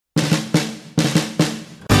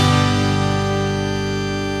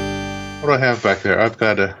What do I have back there? I've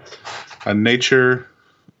got a nature,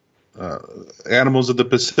 animals of the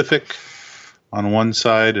Pacific on one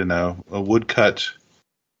side, and a woodcut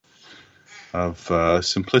of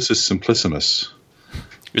Simplicis simplissimus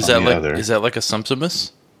Is on that the like other. is that like a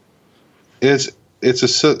sumpsimus? It's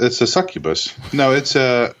a succubus. No, it's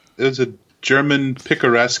a German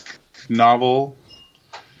picaresque novel.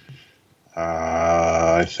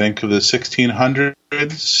 I think of the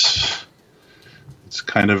 1600s. It's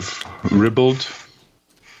kind of ribald.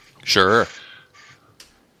 Sure.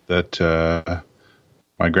 That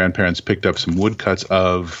my grandparents picked up some woodcuts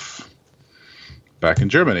of back in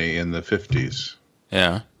Germany in the 50s.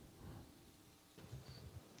 Yeah.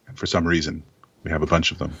 And for some reason, we have a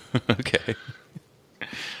bunch of them. Okay.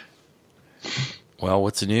 Well,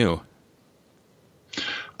 what's new?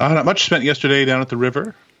 Not much. Spent yesterday down at the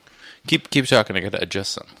river. Keep talking. I got to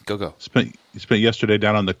adjust some. Go. Spent yesterday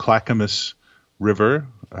down on the Clackamas River,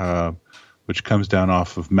 which comes down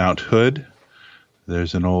off of Mount Hood.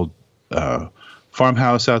 There's an old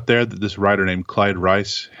farmhouse out there that this writer named Clyde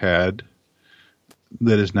Rice had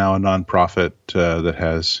that is now a nonprofit that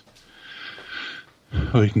has...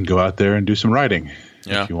 you can go out there and do some writing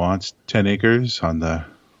if you want. It's 10 acres on the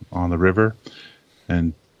river.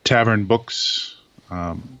 And Tavern Books,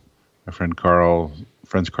 my friends Carl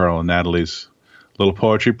and Natalie's little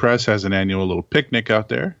poetry press has an annual little picnic out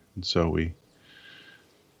there. And so we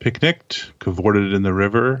picnicked, cavorted in the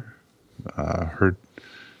river, heard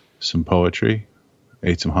some poetry,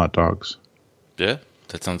 ate some hot dogs. Yeah,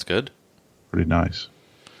 that sounds good. Pretty nice.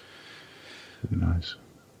 Pretty nice.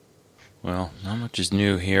 Well, not much is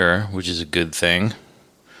new here, which is a good thing.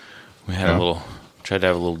 We had tried to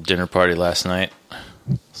have a little dinner party last night.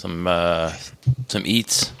 Some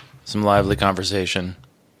eats, some lively conversation.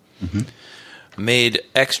 Mm-hmm. Made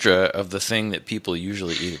extra of the thing that people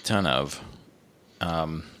usually eat a ton of,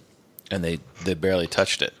 and they barely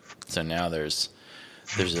touched it. So now there's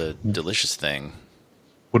a delicious thing.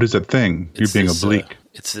 What is that thing? You're being oblique.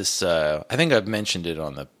 It's this. I think I've mentioned it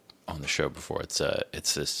on the show before.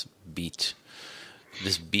 It's this beet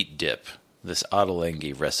dip. This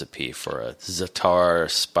Ottolenghi recipe for a za'atar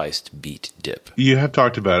spiced beet dip. You have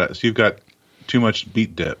talked about it. So you've got too much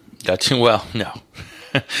beet dip. Well, no.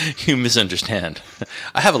 You misunderstand.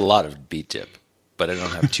 I have a lot of beet dip, but I don't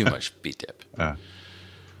have too much beet dip. Yeah.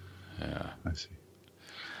 I see.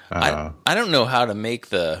 I don't know how to make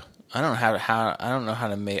the. I don't know how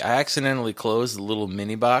to make. I accidentally closed the little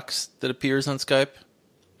mini box that appears on Skype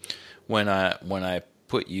when I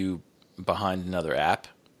put you behind another app.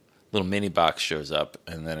 Little mini box shows up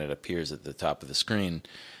and then it appears at the top of the screen,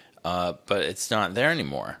 but it's not there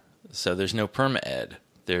anymore. So there's no perma ed.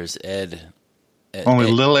 There's ed. Only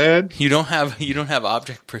Lil Ed? You don't have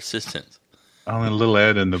object persistence. Only Lil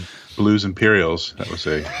Ed and the Blues Imperials. That was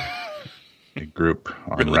a group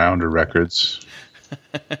on really? Rounder Records,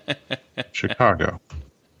 Chicago,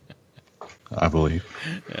 I believe.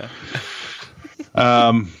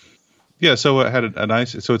 Yeah. Yeah, so it had a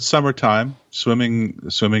nice. So it's summertime, swimming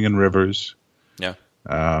in rivers. Yeah.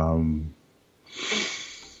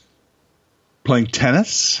 Playing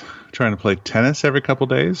tennis, trying to play tennis every couple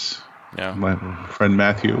days. Yeah. My friend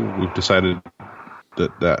Matthew, we've decided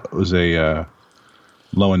that was a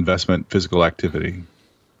low investment physical activity.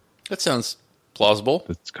 That sounds plausible.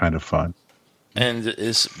 It's kind of fun. And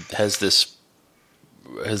has this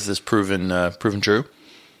proven true?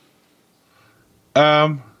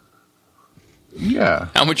 Yeah.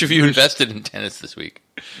 How much have you invested in tennis this week?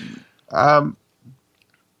 Like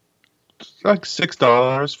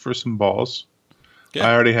 $6 for some balls. Yeah.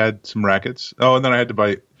 I already had some rackets. Oh, and then I had to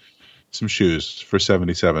buy some shoes for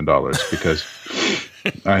 $77 because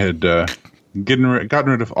I had gotten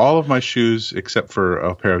rid of all of my shoes except for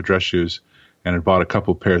a pair of dress shoes, and had bought a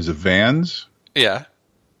couple pairs of Vans. Yeah.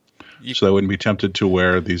 So I wouldn't be tempted to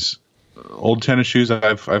wear these old tennis shoes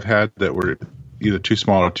I've had that were either too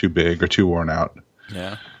small or too big or too worn out.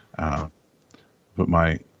 Yeah. But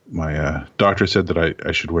my doctor said that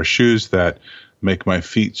I should wear shoes that make my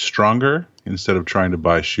feet stronger instead of trying to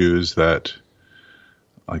buy shoes that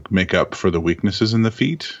like make up for the weaknesses in the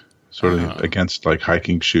feet, sort of against like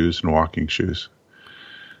hiking shoes and walking shoes.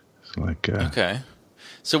 So like okay.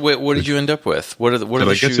 So what did you end up with? What are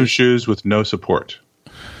the shoes? Get some shoes with no support.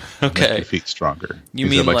 Okay. Make your feet stronger. You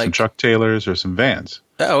mean like some Chuck Taylors or some Vans?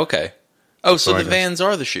 Oh, okay. Oh, so the Vans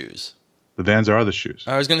are the shoes. The Vans are the shoes.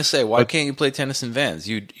 I was going to say, why can't you play tennis in Vans?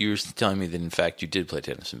 You were telling me that, in fact, you did play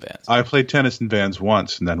tennis in Vans. I played tennis in Vans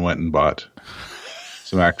once and then went and bought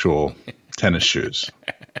some actual tennis shoes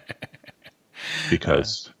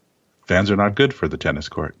because Vans are not good for the tennis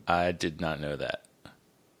court. I did not know that.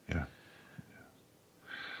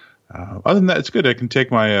 Other than that, it's good. I can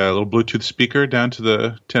take my little Bluetooth speaker down to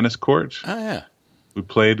the tennis court. Oh, yeah.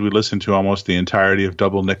 We listened to almost the entirety of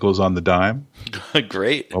Double Nickels on the Dime.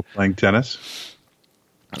 Great. While playing tennis,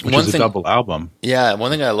 which is a double album. Yeah,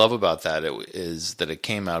 one thing I love about that is that it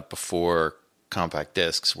came out before compact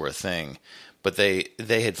discs were a thing, but they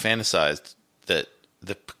had fantasized that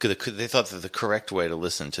they thought that the correct way to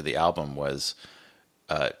listen to the album was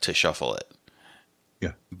to shuffle it.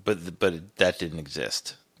 Yeah, but that didn't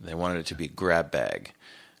exist. They wanted it to be grab bag,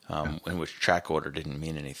 in which track order didn't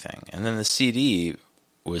mean anything. And then the CD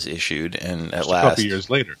was issued, and at last, a couple years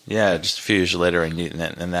later. Yeah, just a few years later,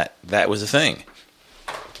 and that was a thing.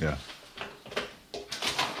 Yeah.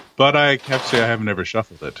 But I have to say I have never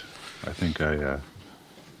shuffled it. I think I've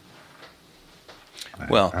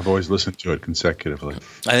always listened to it consecutively.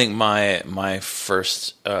 I think my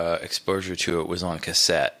first exposure to it was on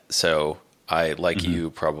cassette. So I, like you,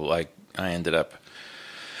 probably I ended up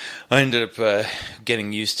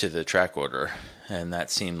getting used to the track order, and that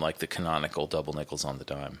seemed like the canonical Double Nickels on the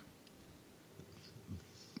Dime.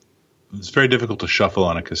 It's very difficult to shuffle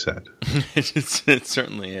on a cassette. It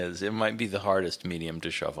certainly is. It might be the hardest medium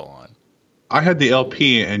to shuffle on. I had the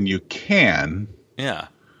LP, and you can. Yeah.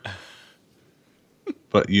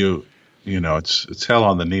 But you know, it's hell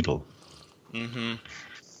on the needle. Mm-hmm.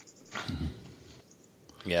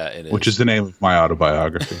 Yeah, it is. Which is the name of my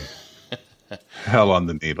autobiography. Hell on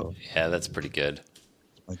the Needle. Yeah, that's pretty good.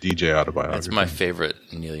 My DJ autobiography. That's my favorite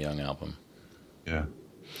Neil Young album. Yeah.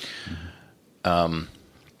 I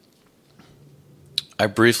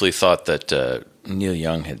briefly thought that Neil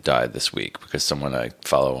Young had died this week because someone I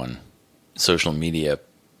follow on social media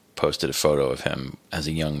posted a photo of him as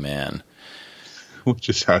a young man. Which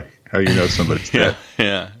is how you know somebody's dead.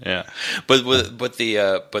 Yeah. But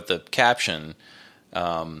the caption,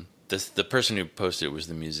 the person who posted it was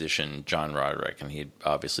the musician John Roderick, and he'd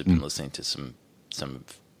obviously been listening to some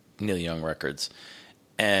Neil Young records.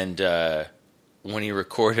 And when he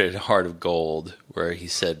recorded "Heart of Gold," where he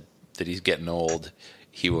said that he's getting old,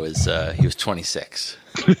 he was 26.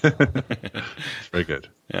 Very good.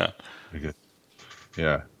 Yeah. Very good.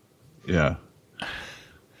 Yeah.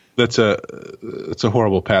 That's a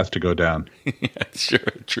horrible path to go down. Yeah, sure,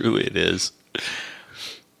 truly it is.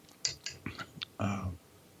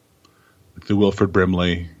 The Wilford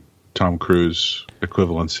Brimley, Tom Cruise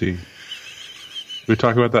equivalency. Did we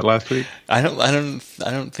talk about that last week? I don't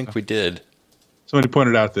think we did. Somebody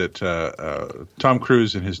pointed out that Tom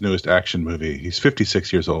Cruise in his newest action movie, he's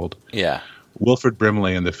 56 years old. Yeah. Wilford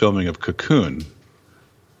Brimley in the filming of Cocoon,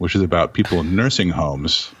 which is about people in nursing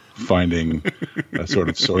homes finding a sort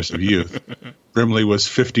of source of youth. Brimley was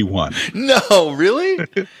 51. No, really?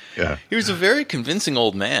 Yeah. He was a very convincing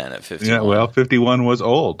old man at 51. Yeah, well, 51 was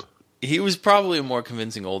old. He was probably a more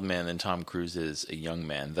convincing old man than Tom Cruise is a young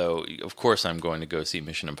man, though, of course, I'm going to go see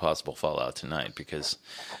Mission Impossible Fallout tonight, because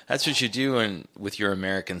that's what you do with your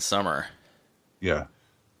American summer. Yeah.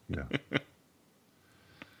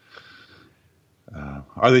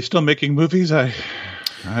 Are they still making movies? I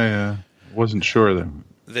wasn't sure.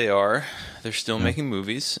 They are. They're still making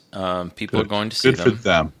movies. People are going to see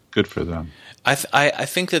them. Good for them. I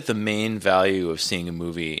think that the main value of seeing a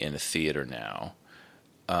movie in a theater now,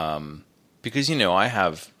 because, I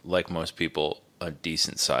have, like most people, a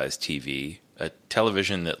decent-sized TV. A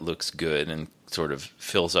television that looks good and sort of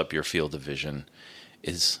fills up your field of vision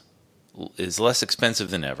is less expensive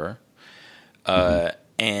than ever.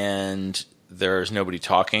 And there's nobody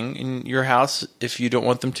talking in your house if you don't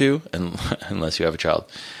want them to, unless you have a child.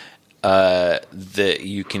 That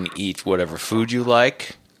you can eat whatever food you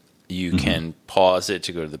like. You can pause it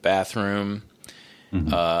to go to the bathroom.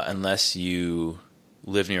 Unless you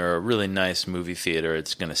live near a really nice movie theater,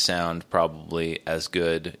 it's going to sound probably as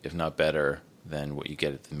good, if not better, than what you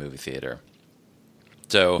get at the movie theater.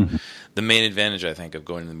 So the main advantage, I think, of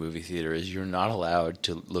going to the movie theater is you're not allowed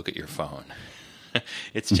to look at your phone.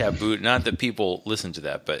 It's taboo. Not that people listen to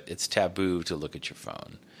that, but it's taboo to look at your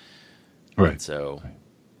phone. Right. And so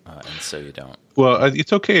you don't. Well,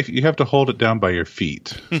 it's okay if you have to hold it down by your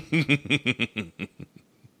feet.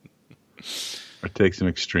 Or take some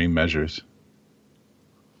extreme measures.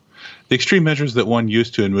 The extreme measures that one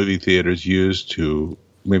used to in movie theaters used to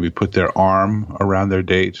maybe put their arm around their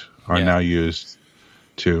date are now used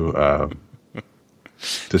to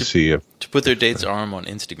see if... To put their date's arm on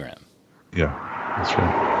Instagram. Yeah, that's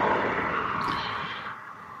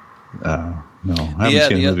right. No, I haven't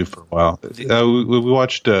seen a movie for a while. We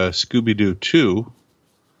watched Scooby-Doo 2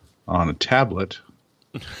 on a tablet.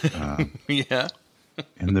 Yeah.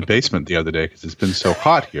 In the basement the other day because it's been so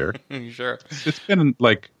hot here. Sure. It's been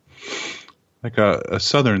like a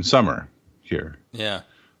southern summer here. Yeah.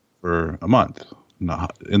 for a month.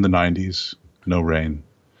 Not in the 90s, no rain.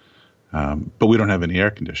 But we don't have any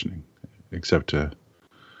air conditioning except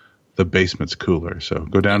the basement's cooler. So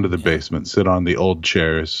go down to the basement, sit on the old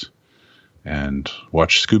chairs, and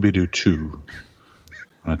watch Scooby-Doo 2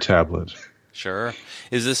 on a tablet. Sure.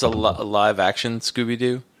 Is this a live action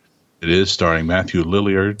Scooby-Doo? It is, starring Matthew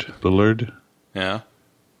Lillard. Yeah.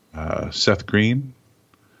 Seth Green.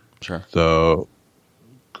 Sure. The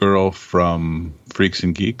girl from Freaks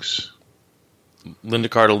and Geeks. Linda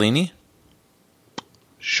Cardellini?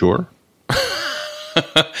 Sure.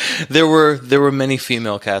 There were many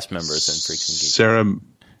female cast members in Freaks and Geeks. Sarah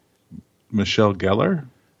Michelle Gellar.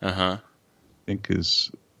 Uh-huh. I think is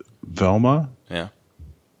Velma. Yeah.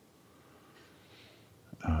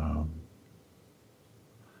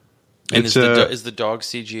 And is the dog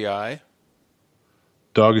CGI?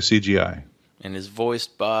 Dog is CGI. And is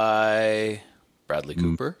voiced by Bradley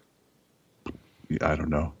Cooper? I don't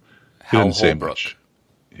know. He Hal didn't say Holbrook. much.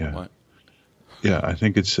 Yeah. What? Yeah, I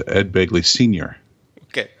think it's Ed Begley Sr.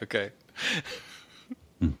 Okay.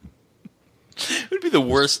 Who'd be the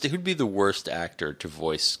worst actor to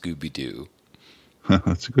voice Scooby-Doo?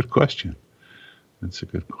 That's a good question.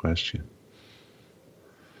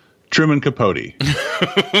 Truman Capote.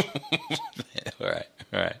 All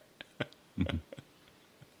right.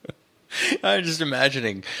 I'm just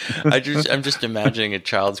imagining a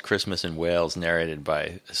Child's Christmas in Wales narrated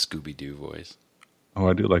by a Scooby-Doo voice. Oh,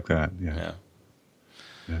 I do like that. Yeah.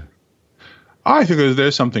 I think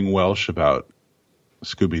there's something Welsh about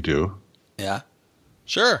Scooby-Doo. Yeah.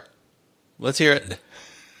 Sure. Let's hear it.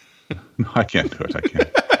 No, I can't do it. I can't.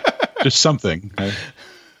 Just something. I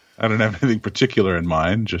don't have anything particular in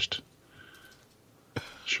mind. Just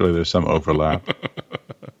surely there's some overlap.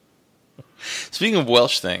 Speaking of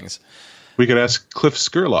Welsh things, we could ask Cliff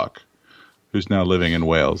Skurlock, who's now living in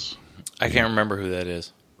Wales. I can't remember who that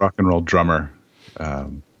is. Rock and roll drummer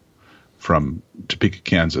from Topeka,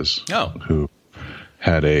 Kansas, who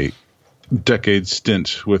had a decade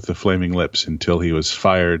stint with the Flaming Lips until he was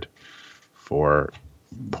fired for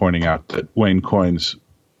pointing out that Wayne Coyne's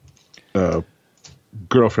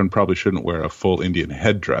girlfriend probably shouldn't wear a full Indian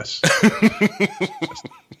headdress,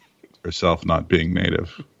 herself not being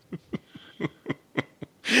native.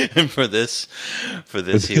 And for this,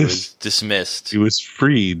 he was dismissed. He was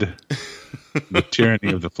freed from the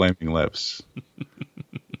tyranny of the Flaming Lips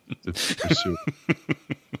to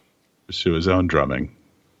pursue his own drumming,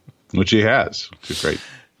 which he has to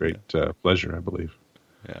great pleasure, I believe.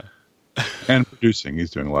 Yeah, and producing.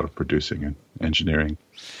 He's doing a lot of producing and engineering.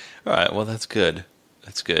 All right. Well, that's good.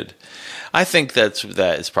 I think that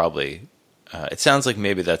is probably. It sounds like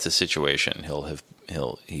maybe that's a situation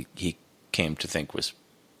he came to think was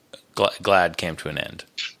glad came to an end.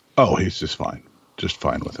 Oh, he's just fine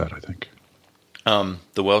with that, I think.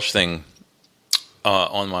 The Welsh thing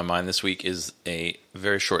on my mind this week is a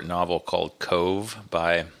very short novel called Cove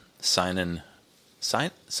by Sinan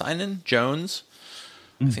Jones.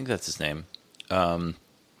 I think that's his name.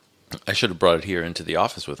 I should have brought it here into the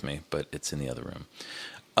office with me, but it's in the other room.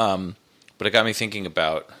 But it got me thinking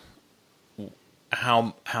about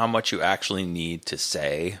how much you actually need to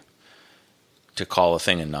say to call a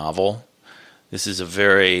thing a novel. This is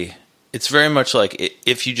it's very much like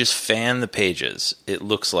if you just fan the pages, it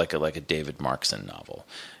looks like a David Markson novel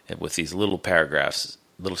with these little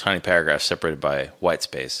tiny paragraphs separated by white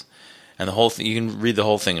space. And the whole thing, you can read the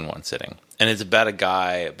whole thing in one sitting. And it's about a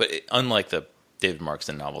guy, but unlike the David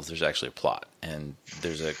Markson novels, there's actually a plot. And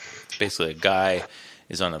there's basically a guy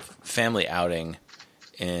is on a family outing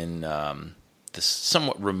in this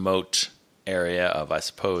somewhat remote area of, I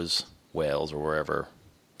suppose, Wales or wherever.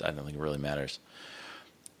 I don't think it really matters.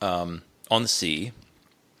 On the sea,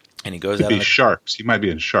 and he goes out. Sharks. He might be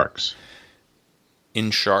in Sharks.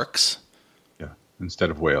 In Sharks? Yeah, instead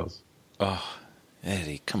of Wales. Oh,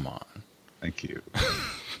 Eddie, come on. Thank you.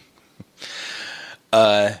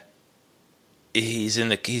 He's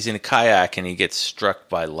in a kayak and he gets struck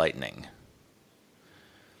by lightning.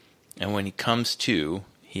 And when he comes to,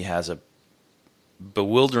 he has a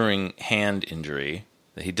bewildering hand injury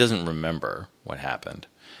that he doesn't remember what happened.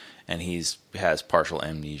 And has partial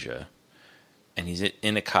amnesia. And he's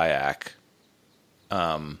in a kayak.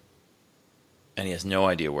 And he has no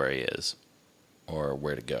idea where he is or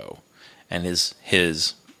where to go. And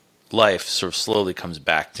his life sort of slowly comes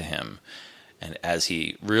back to him. And as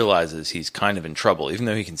he realizes he's kind of in trouble, even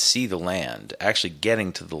though he can see the land, actually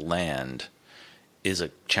getting to the land is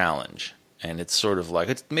a challenge. And it's sort of like,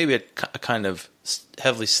 it's maybe a kind of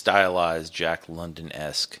heavily stylized Jack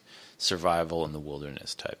London-esque survival in the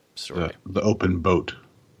wilderness type story. The open boat.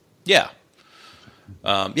 Yeah.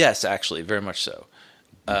 Yes, actually, very much so.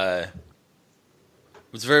 It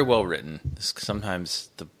was very well written. Sometimes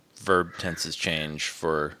the verb tenses change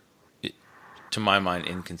for, to my mind,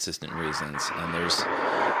 inconsistent reasons. And there's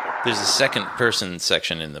a second person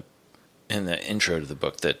section in the intro to the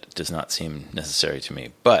book that does not seem necessary to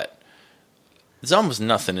me. But there's almost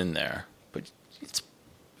nothing in there. But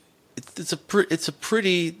it's a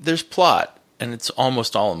pretty, there's plot, and it's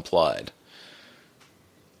almost all implied.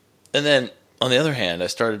 And then on the other hand, I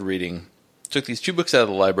started reading. Took these two books out of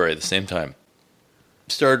the library at the same time.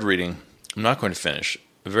 Started reading. I'm not going to finish.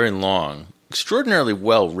 A very long, extraordinarily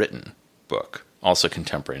well written book, also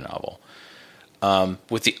contemporary novel,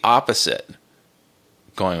 with the opposite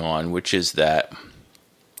going on, which is that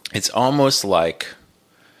it's almost like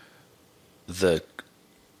the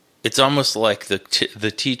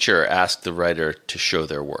teacher asked the writer to show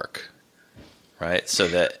their work, right? So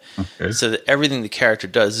that everything the character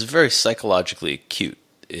does is very psychologically acute.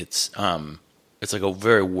 It's like a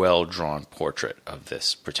very well drawn portrait of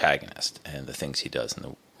this protagonist and the things he does and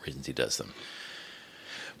the reasons he does them.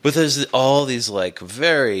 But there's all these like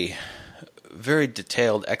very, very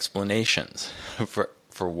detailed explanations for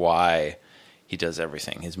why he does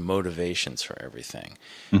everything, his motivations for everything,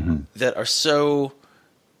 that are so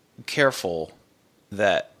careful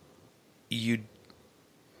that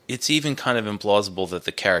it's even kind of implausible that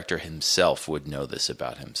the character himself would know this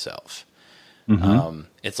about himself.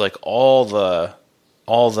 It's like all the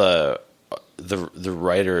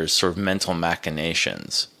writer's sort of mental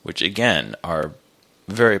machinations, which again are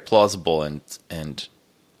very plausible and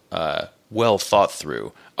well thought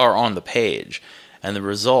through, are on the page. And the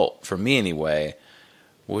result, for me anyway,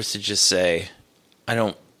 was to just say, I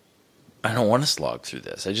don't want to slog through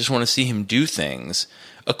this. I just want to see him do things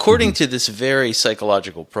according to this very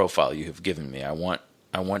psychological profile you have given me. I want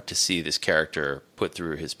to see this character put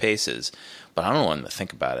through his paces, but I don't want him to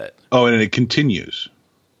think about it. Oh, and it continues.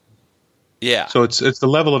 Yeah. So it's the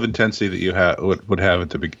level of intensity that you would have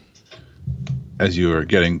at the beginning, as you are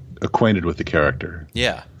getting acquainted with the character.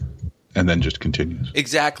 Yeah. And then just continues.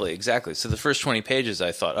 Exactly. So the first 20 pages,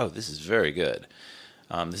 I thought, oh, this is very good.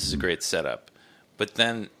 This is a great setup. But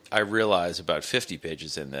then I realized about 50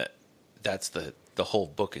 pages in that's the whole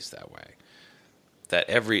book is that way. That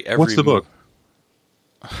every What's the book?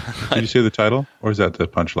 Did you say the title, or is that the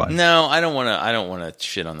punchline? No, I don't want to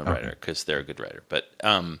shit on the writer because they're a good writer. But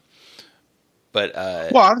well, I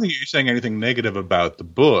don't think you're saying anything negative about the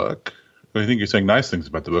book. I think you're saying nice things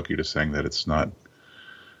about the book. You're just saying that it's not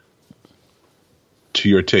to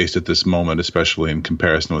your taste at this moment, especially in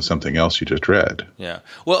comparison with something else you just read. Yeah.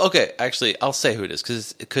 Well, okay. Actually, I'll say who it is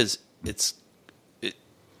because it's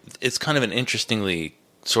kind of an interestingly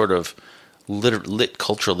sort of lit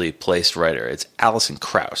culturally placed writer. It's Alison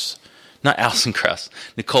Krauss. Not Alison Krauss.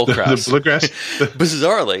 Nicole Krauss. The bluegrass.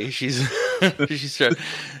 Bizarrely, she's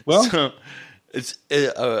well. So it's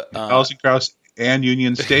Alison Krauss and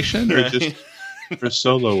Union Station, or just for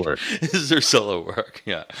solo work. This is her solo work.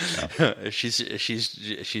 Yeah.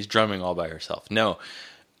 She's drumming all by herself. No.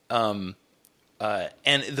 And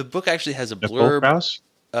the book actually has a blurb. Nicole Krauss?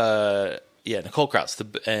 Yeah, Nicole Krauss.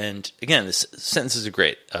 And again, the sentences are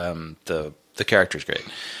great. The character's great.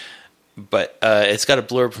 But it's got a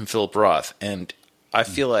blurb from Philip Roth, and I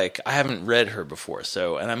feel like I haven't read her before.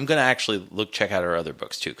 And I'm going to actually check out her other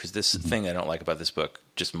books too, because this thing I don't like about this book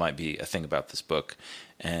just might be a thing about this book.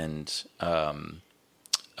 And I'm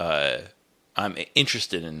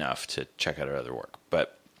interested enough to check out her other work.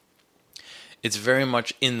 But it's very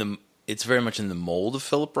much in the mold of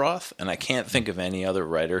Philip Roth, and I can't think of any other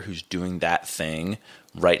writer who's doing that thing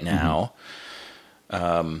right now.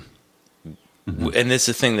 And it's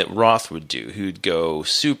a thing that Roth would do. He would go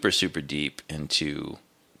super, super deep into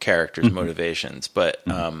characters' motivations. But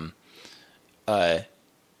of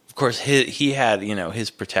course, he had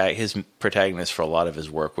his protagonist for a lot of his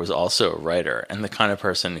work was also a writer, and the kind of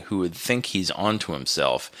person who would think he's onto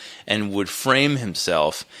himself and would frame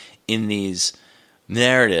himself in these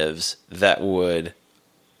narratives that would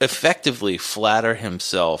effectively flatter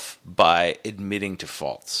himself by admitting to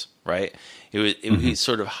faults, right? He'd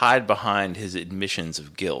sort of hide behind his admissions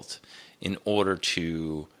of guilt in order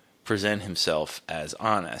to present himself as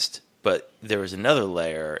honest. But there was another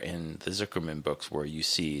layer in the Zuckerman books where you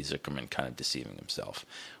see Zuckerman kind of deceiving himself,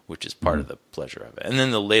 which is part of the pleasure of it. And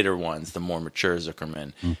then the later ones, the more mature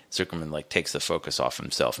Zuckerman like takes the focus off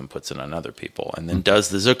himself and puts it on other people, and then does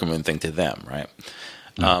the Zuckerman thing to them, right?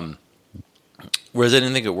 Whereas I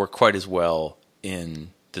didn't think it worked quite as well in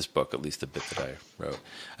this book, at least the bit that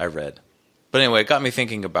I read. But anyway, it got me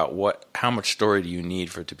thinking about how much story do you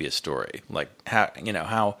need for it to be a story? Like how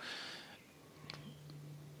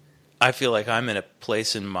I feel like I'm in a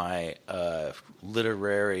place in my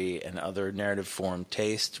literary and other narrative form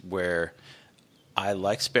taste where I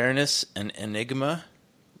like spareness and enigma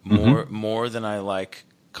more than I like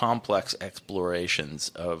complex explorations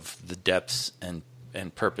of the depths and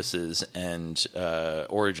purposes and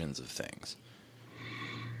origins of things.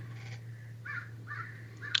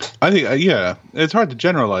 I think, yeah, it's hard to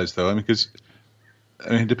generalize though. I mean, because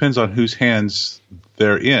it depends on whose hands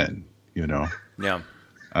they're in. Yeah.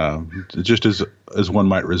 Just as one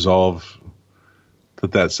might resolve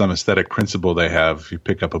that that's some aesthetic principle they have, you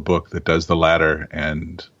pick up a book that does the latter,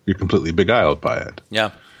 and you're completely beguiled by it. Yeah.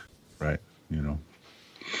 Right.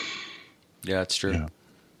 Yeah, it's true.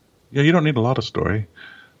 Yeah, you don't need a lot of story,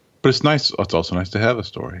 but it's nice. It's also nice to have a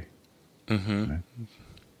story. Mm-hmm. Right?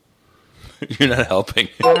 You're not helping.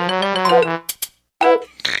 Oh,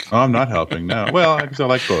 I'm not helping. No. Well, because I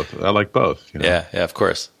like both. I like both. Yeah, of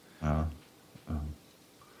course. I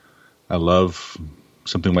love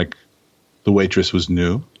something like The Waitress Was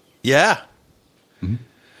New. Yeah. Mm-hmm.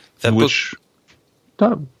 That which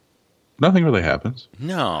nothing really happens.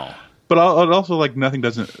 No. But I'd also like nothing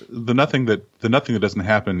that doesn't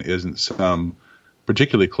happen isn't some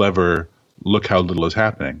particularly clever look how little is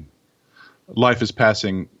happening. Life is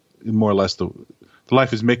passing more or less the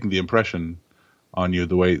life is making the impression on you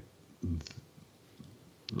the way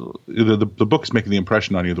the book is making the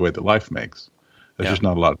impression on you the way that life makes. There's just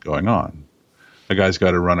not a lot going on. A guy's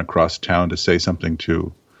got to run across town to say something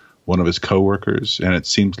to one of his coworkers, and it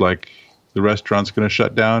seems like the restaurant's going to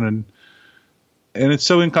shut down, and it's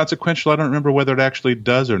so inconsequential. I don't remember whether it actually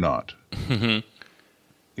does or not. I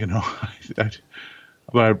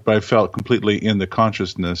felt completely in the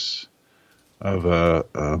consciousness of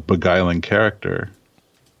a beguiling character.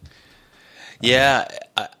 Yeah,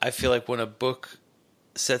 I feel like when a book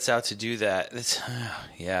sets out to do that,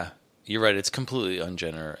 you're right. It's completely and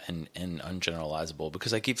ungeneralizable,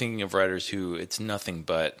 because I keep thinking of writers who it's nothing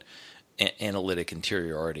but analytic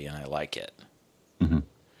interiority, and I like it. Mm-hmm.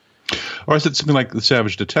 Or is it something like The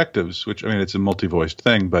Savage Detectives, which, it's a multi-voiced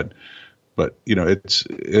thing, but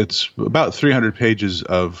it's about 300 pages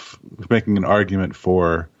of making an argument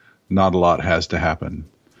for not a lot has to happen.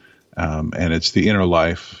 And it's the inner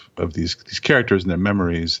life of these characters and their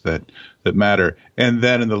memories that matter. And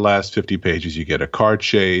then in the last 50 pages, you get a car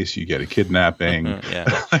chase, you get a kidnapping,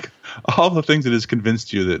 like all the things that has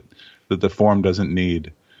convinced you that the form doesn't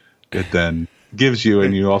need. It then gives you,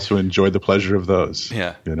 and you also enjoy the pleasure of those.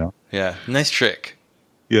 Yeah, yeah, nice trick.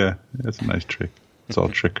 Yeah, that's a nice trick. It's all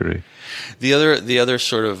trickery. The other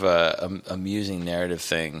sort of amusing narrative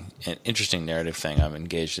thing, an interesting narrative thing I'm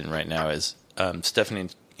engaged in right now is Stephanie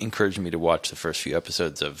encouraged me to watch the first few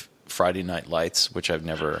episodes of Friday Night Lights, which I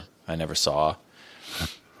never saw,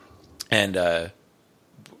 and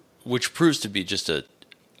which proves to be just an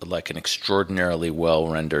extraordinarily well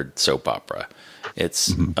rendered soap opera.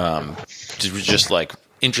 It's just like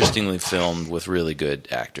interestingly filmed with really good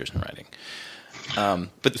actors and writing.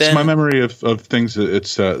 But then, it's my memory of things.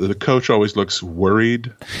 It's the coach always looks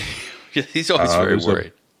worried. He's always very worried.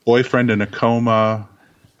 A boyfriend in a coma.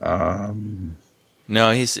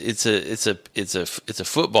 No, it's a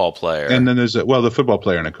football player. And then there's the football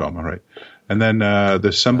player in a coma, right? And then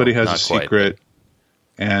there's somebody has a secret,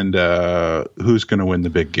 and who's going to win the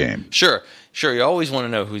big game? Sure. You always want to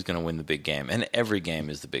know who's going to win the big game, and every game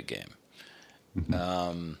is the big game.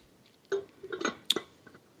 Mm-hmm.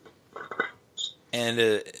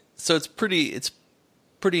 So it's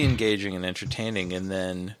pretty engaging and entertaining. And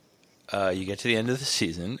then you get to the end of the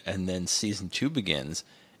season, and then season 2 begins,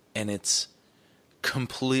 and it's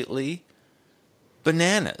completely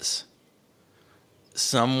bananas.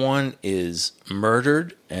 Someone is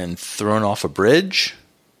murdered and thrown off a bridge,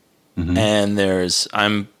 and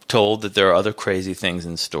I'm told that there are other crazy things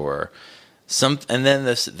in store. And then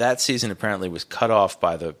that season apparently was cut off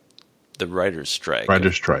by the writer's strike.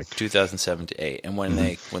 2007 to 8. And when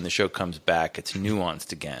the show comes back, it's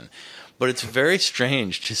nuanced again. But it's very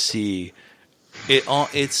strange to see it.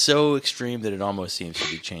 It's so extreme that it almost seems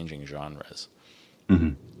to be changing genres.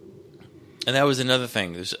 Mm-hmm. And that was another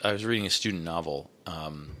thing. I was reading a student novel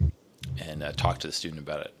and talked to the student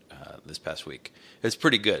about it this past week. It's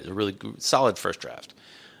pretty good. It's a really solid first draft.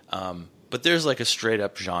 But there's like a straight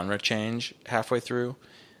up genre change halfway through.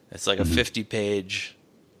 It's like a 50-page,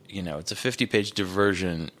 it's a 50-page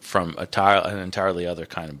diversion from an entirely other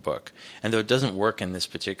kind of book. And though it doesn't work in this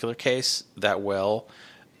particular case that well,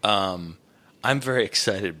 I'm very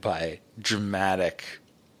excited by dramatic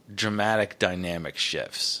dynamic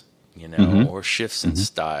shifts, or shifts in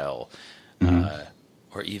style,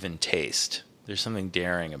 or even taste. There's something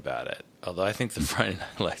daring about it. Although I think the Friday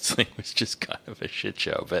Night Lights thing was just kind of a shit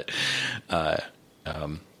show, but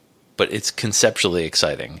it's conceptually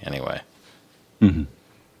exciting anyway. Mm-hmm.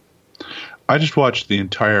 I just watched the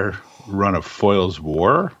entire run of Foyle's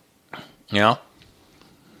War. Yeah.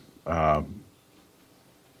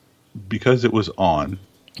 Because it was on.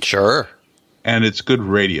 Sure. And it's good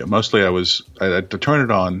radio. Mostly I turn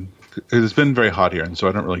it on. It's been very hot here, and so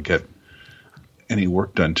I don't really get any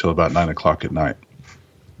work done until about 9 o'clock at night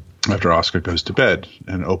after Oscar goes to bed,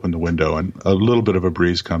 and open the window, and a little bit of a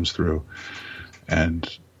breeze comes through,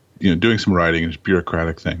 and doing some writing and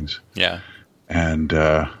bureaucratic things. Yeah. And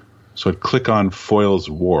so I'd click on Foyle's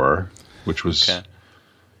War, which was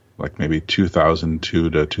like maybe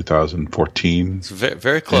 2002 to 2014. It's very,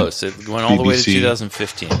 very close. It went all the way to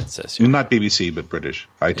 2015, it says here. Not BBC, but British.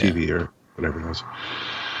 ITV or whatever it was.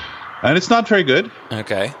 And it's not very good.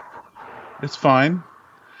 Okay. It's fine.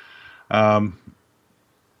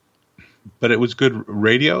 But it was good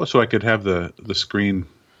radio, so I could have the screen.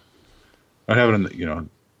 I'd have it on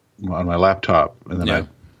on my laptop, and then I'd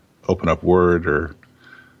open up Word or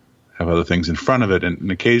have other things in front of it,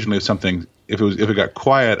 and occasionally something. If it got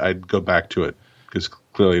quiet, I'd go back to it because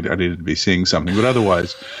clearly I needed to be seeing something. But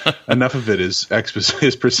otherwise, enough of it is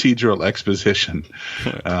procedural exposition.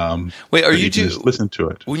 Wait, are you just listen to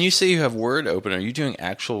it? When you say you have Word open, are you doing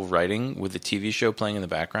actual writing with the TV show playing in the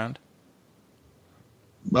background?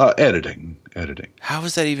 Editing. How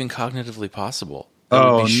is that even cognitively possible?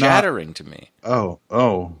 That would be shattering to me. Oh.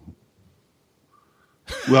 Well,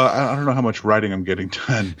 I don't know how much writing I'm getting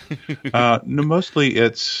done. No, mostly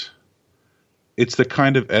it's the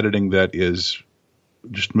kind of editing that is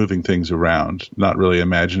just moving things around, not really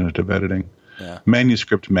imaginative editing. Yeah.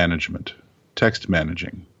 Manuscript management, text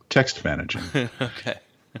managing, Okay.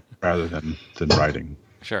 rather than writing.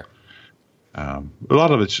 Sure. A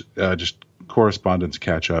lot of it's just correspondence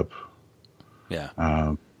catch up.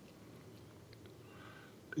 Yeah.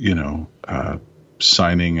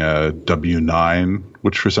 Signing a W-9,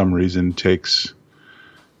 which for some reason takes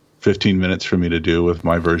 15 minutes for me to do with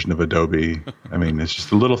my version of Adobe. I mean, it's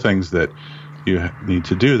just the little things that you need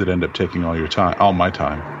to do that end up taking all my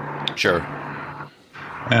time. Sure.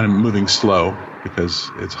 And I'm moving slow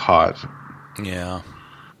because it's hot. Yeah.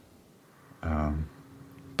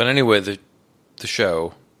 But anyway, the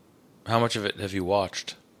show, how much of it have you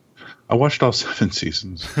watched? I watched all 7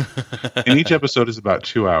 seasons. And each episode is about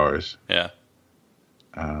 2 hours. Yeah.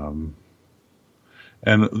 And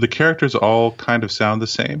the characters all kind of sound the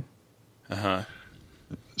same. Uh-huh.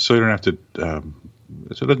 So you don't have to... so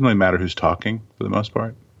it doesn't really matter who's talking, for the most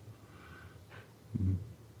part.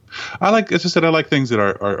 As I said, I like things that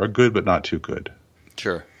are good but not too good.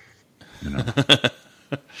 Sure.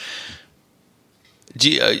 Do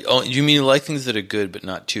you mean you like things that are good but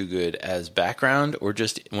not too good as background, or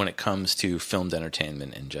just when it comes to filmed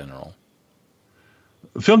entertainment in general?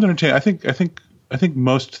 Filmed entertainment, I think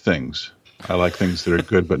most things. I like things that are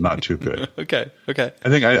good but not too good. Okay. I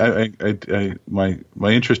think my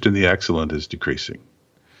interest in the excellent is decreasing.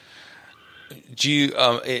 Do you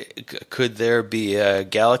could there be a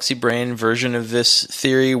Galaxy Brain version of this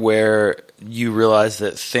theory where you realize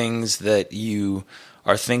that things that you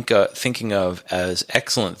are thinking of as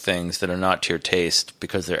excellent things that are not to your taste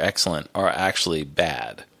because they're excellent are actually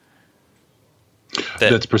bad?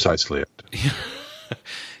 That's precisely it.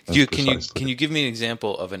 Can you give me an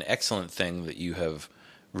example of an excellent thing that you have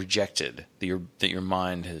rejected, that your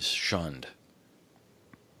mind has shunned?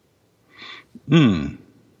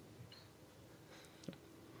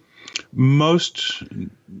 Most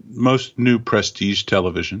new prestige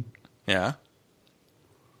television. Yeah.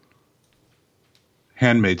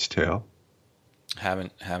 Handmaid's Tale.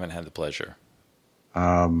 Haven't had the pleasure.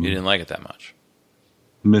 You didn't like it that much.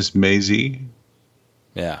 Miss Maisie.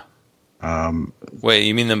 Yeah. Wait,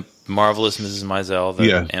 you mean the marvelous Mrs. Maisel?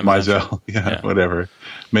 Maisel. Yeah, whatever.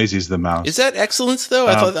 Maisie's the mouse. Is that excellence, though?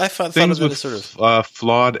 I thought of it as sort of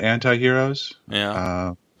flawed anti-heroes.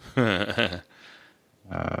 Yeah. Things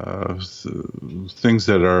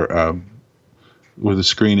that are where the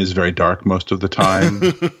screen is very dark most of the time.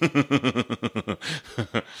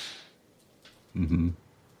 Mm-hmm.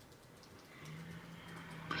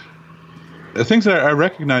 The things that I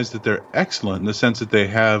recognize that they're excellent in the sense that they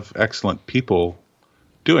have excellent people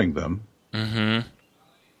doing them. Mm-hmm.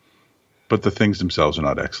 But the things themselves are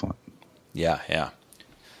not excellent. Yeah.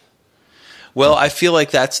 Well, I feel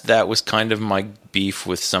like that was kind of my beef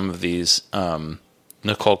with some of these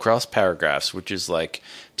Nicole Krauss paragraphs, which is like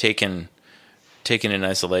taken in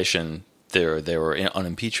isolation, they were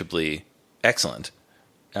unimpeachably excellent,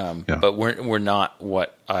 but were not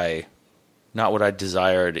what I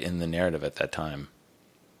desired in the narrative at that time.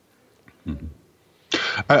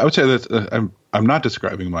 I would say that I'm not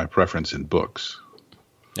describing my preference in books.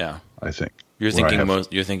 Yeah, I think you're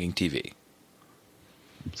thinking TV.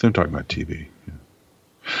 So I'm talking about TV. Yeah.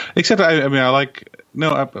 Except I mean I like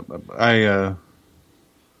I've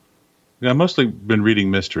mostly been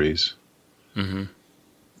reading mysteries. Mm-hmm.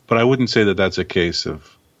 But I wouldn't say that that's a case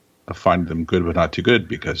of finding them good but not too good,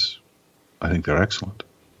 because I think they're excellent.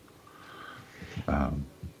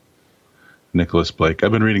 Nicholas Blake.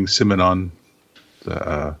 I've been reading Simenon,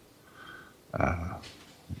 the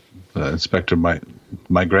Inspector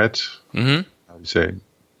Maigret. Mm-hmm. How do you say?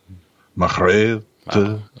 Maigret.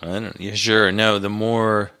 Yeah, sure. No, the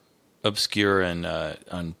more obscure and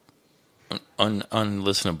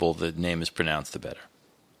unlistenable the name is pronounced, the better.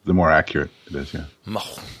 The more accurate it is, yeah.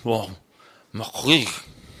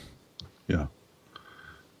 Yeah.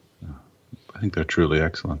 I think they're truly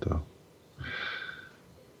excellent, though.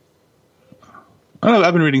 I don't know,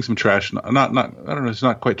 I've been reading some trash. I don't know. It's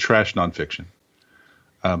not quite trash nonfiction.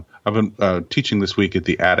 I've been teaching this week at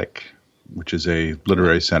the Attic, which is a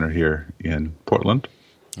literary center here in Portland.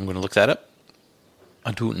 I'm going to look that up.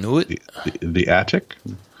 I don't know it. The Attic.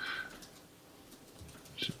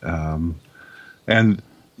 And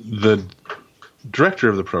the director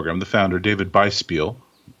of the program, the founder, David Byspiel,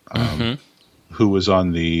 who's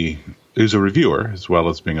a reviewer as well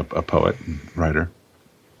as being a poet and writer,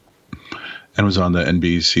 and was on the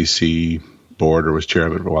NBCC board, or was chair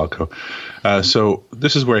of it a while ago. So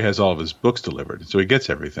this is where he has all of his books delivered. So he gets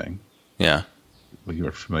everything. Yeah. Well,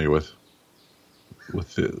 you're familiar with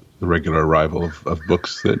the regular arrival of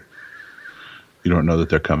books that you don't know that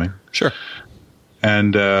they're coming. Sure.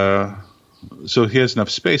 And so he has enough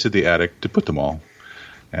space at the Attic to put them all.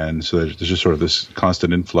 And so there's just sort of this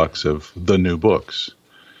constant influx of the new books.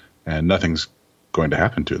 And nothing's going to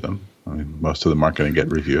happen to them. I mean, most of them aren't going to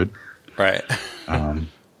get reviewed. Right. So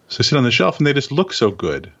I sit on the shelf, and they just look so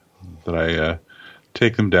good that I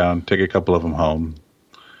take them down, take a couple of them home,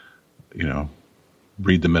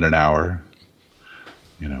 read them in an hour,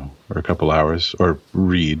 or a couple hours, or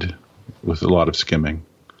read with a lot of skimming.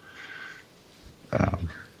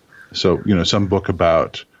 So, some book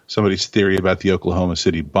about somebody's theory about the Oklahoma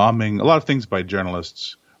City bombing, a lot of things by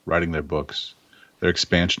journalists writing their books, their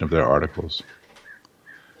expansion of their articles.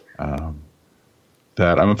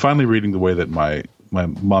 That I'm finally reading the way that my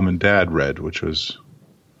mom and dad read, which was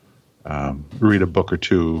read a book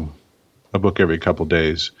every couple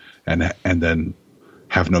days, and then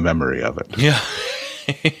have no memory of it. Yeah.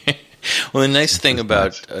 Well, the nice thing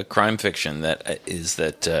about crime fiction is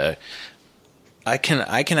that I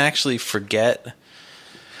can actually forget.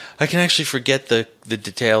 I can actually forget the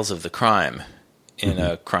details of the crime in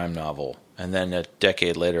a crime novel, and then a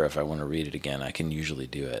decade later, if I want to read it again, I can usually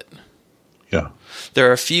do it. Yeah. There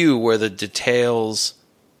are a few where the details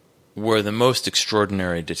were the most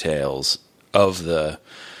extraordinary details of the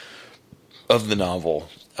novel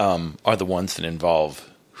are the ones that involve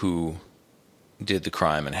who did the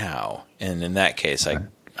crime and how. And in that case,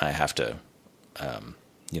 I have to, I'm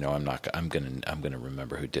gonna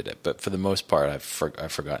remember who did it. But for the most part, I've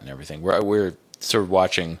forgotten everything. We're sort of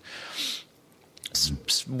watching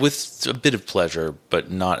with a bit of pleasure,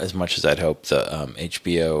 but not as much as I'd hoped, the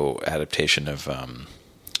HBO adaptation of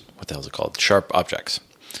what the hell is it called? Sharp Objects.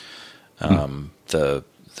 The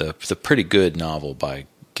pretty good novel by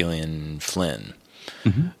Gillian Flynn.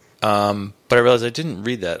 Mm-hmm. But I realized I didn't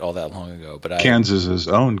read that all that long ago. But Kansas's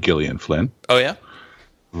own Gillian Flynn. Oh yeah,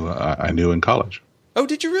 who I knew in college. Oh,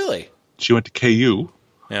 did you really? She went to KU.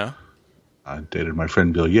 Yeah. I dated my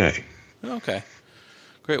friend Bill Ye. Okay,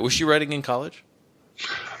 great. Was she writing in college?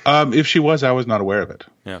 If she was, I was not aware of it.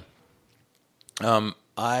 Yeah.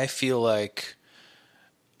 I feel like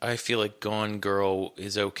Gone Girl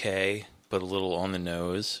is okay, but a little on the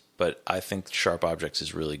nose. But I think Sharp Objects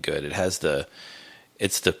is really good. It has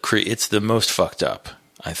it's the most fucked up,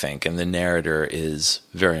 I think, and the narrator is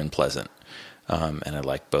very unpleasant. And I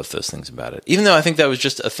like both those things about it. Even though I think that was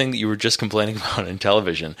just a thing that you were just complaining about in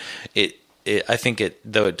television, I think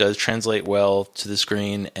though it does translate well to the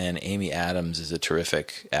screen, and Amy Adams is a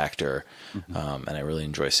terrific actor, and I really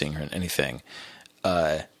enjoy seeing her in anything.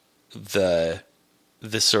 The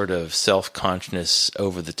sort of self-conscious,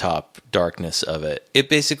 over-the-top darkness of it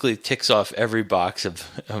basically ticks off every box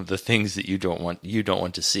of the things that you don't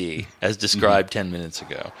want to see, as described 10 minutes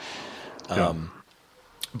ago. Yeah.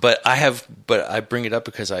 But I bring it up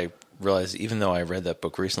because I realized, even though I read that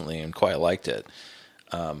book recently and quite liked it,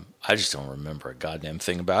 I just don't remember a goddamn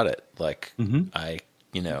thing about it. Like I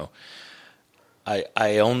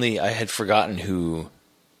had forgotten who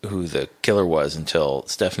the killer was until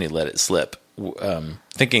Stephanie let it slip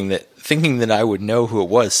thinking that I would know who it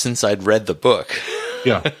was since I'd read the book.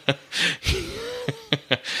 Yeah.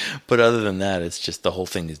 But other than that, it's just the whole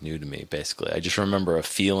thing is new to me. Basically, I just remember a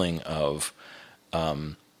feeling of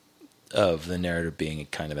the narrator being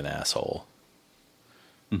kind of an asshole.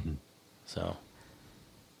 Mm-hmm. So,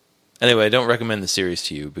 anyway, I don't recommend the series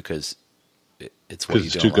to you because it's what you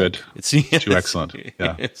don't too like. good. It's too excellent.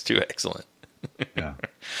 Yeah, it's too excellent. Yeah.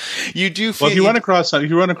 You do feel Well, if you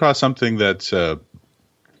run across something that's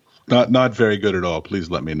not very good at all, please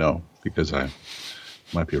let me know, because I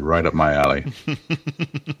might be right up my alley.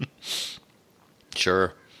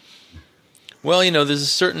 Sure. Well, there's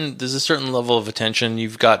a certain level of attention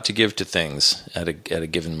you've got to give to things at a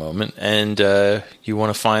given moment, and you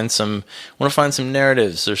want to find some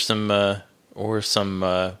narratives or some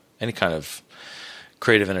any kind of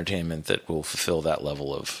creative entertainment that will fulfill that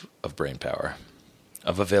level of brain power,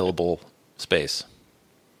 of available space.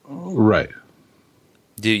 Right.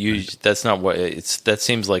 That's not what it's. That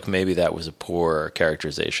seems like maybe that was a poor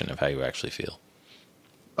characterization of how you actually feel.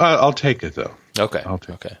 I'll take it though. Okay.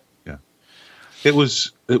 Okay. Yeah. It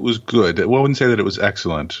was good. Well, I wouldn't say that it was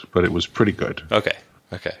excellent, but it was pretty good. Okay.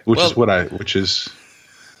 Which is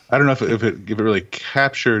I don't know if it really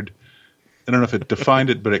captured. I don't know if it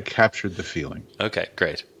defined it, but it captured the feeling. Okay.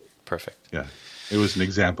 Great. Perfect. Yeah. It was an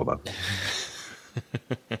example of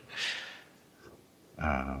it.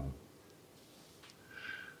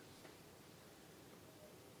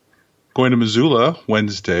 Going to Missoula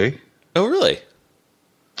Wednesday. Oh, really?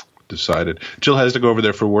 Decided Jill has to go over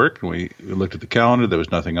there for work, and we looked at the calendar. There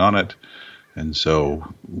was nothing on it, and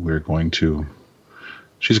so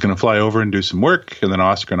she's going to fly over and do some work, and then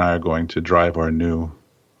Oscar and I are going to drive our new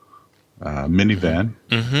minivan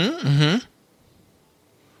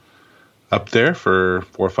up there for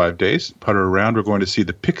 4 or 5 days, putter around. We're going to see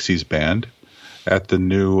the Pixies band at the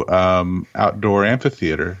new outdoor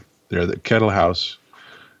amphitheater there that Kettle House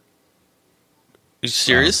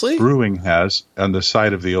seriously brewing has on the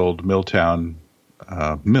site of the old Milltown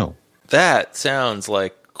mill. That sounds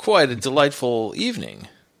like quite a delightful evening.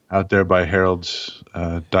 Out there by Harold's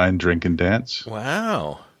Dine, Drink, and Dance.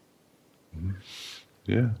 Wow.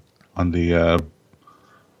 Yeah. On the,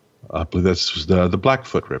 I believe that's the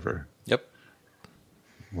Blackfoot River. Yep.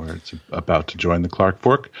 Where it's about to join the Clark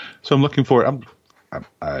Fork. So I'm looking forward.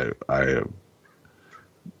 I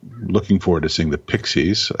looking forward to seeing the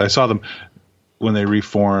Pixies. I saw them when they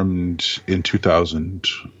reformed in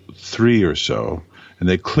 2003 or so, and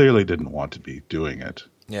they clearly didn't want to be doing it.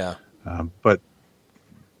 Yeah. But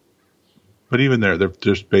even their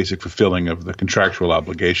just basic fulfilling of the contractual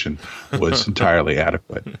obligation was entirely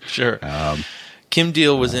adequate. Sure. Kim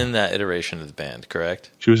Deal was in that iteration of the band, correct?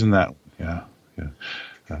 She was in that. Yeah.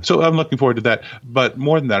 So I'm looking forward to that. But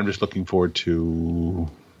more than that, I'm just looking forward to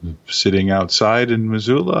sitting outside in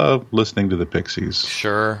Missoula, listening to the Pixies.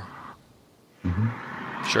 Sure.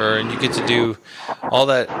 Mm-hmm. Sure, and you get to do all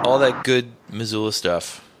that good Missoula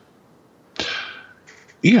stuff.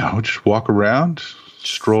 Yeah, we'll just walk around,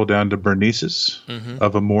 stroll down to Bernice's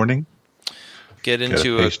of a morning. Get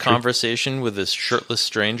into a conversation with a shirtless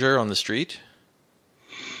stranger on the street.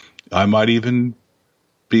 I might even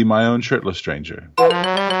be my own shirtless stranger.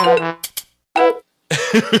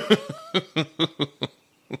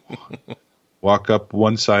 Walk up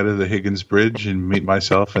one side of the Higgins Bridge and meet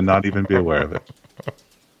myself and not even be aware of it.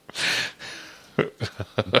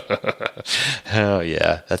 Oh,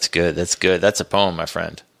 yeah. That's good. That's a poem, my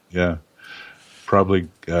friend. Yeah. Probably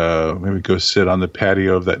maybe go sit on the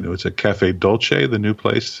patio of that. It's a Cafe Dolce, the new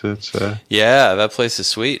place. That's yeah, that place is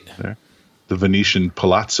sweet. There. The Venetian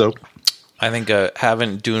Palazzo. I think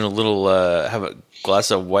doing a little have a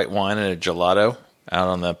glass of white wine and a gelato out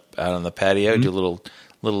on the patio. Do a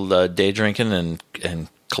little day drinking and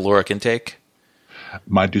caloric intake.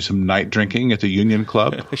 Might do some night drinking at the Union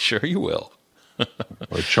Club. Sure you will.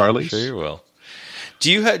 Or Charlie's. Sure you will.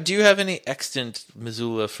 Do you have any extant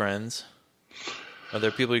Missoula friends? Are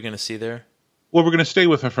there people you're going to see there? Well, we're going to stay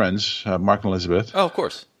with our friends, Mark and Elizabeth. Oh, of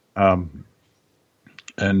course. And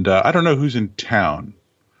I don't know who's in town.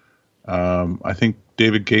 I think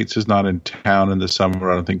David Gates is not in town in the summer.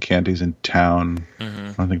 I don't think Canty's in town.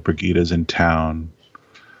 Mm-hmm. I don't think Brigida's in town.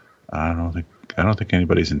 I don't think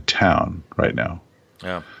anybody's in town right now.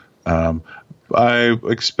 Yeah. I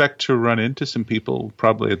expect to run into some people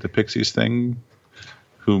probably at the Pixies thing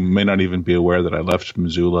who may not even be aware that I left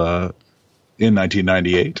Missoula in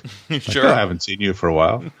 1998. Sure. I haven't seen you for a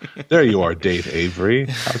while. There you are, Dave Avery.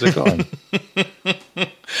 How's it going?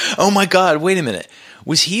 Oh my God! Wait a minute.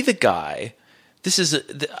 Was he the guy?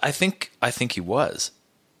 I think he was.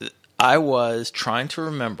 I was trying to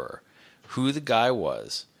remember who the guy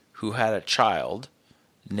was who had a child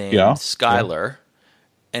named Yeah. Skylar,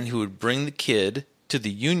 and who would bring the kid to the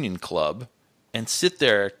Union Club and sit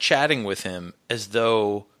there chatting with him as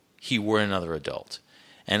though he were another adult.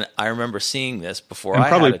 And I remember seeing this before I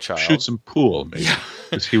had a child. Shoot some pool, maybe,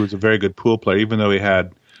 because he was a very good pool player. Even though he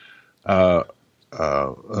had, his I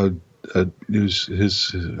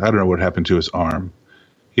don't know what happened to his arm.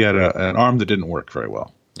 He had an arm that didn't work very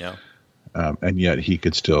well. Yeah, and yet he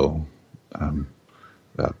could still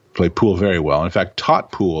play pool very well. In fact,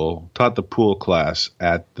 taught the pool class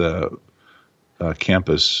at the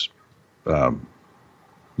campus, the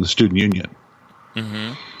student union.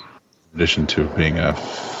 Mm-hmm. In addition to being I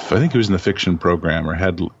think he was in the fiction program or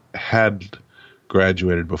had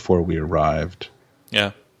graduated before we arrived.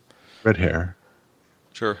 Yeah. Red hair.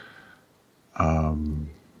 Sure.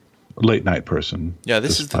 Late night person. Yeah,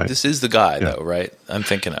 this is the guy though, right? I'm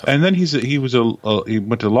thinking of. And then he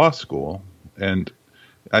went to law school, and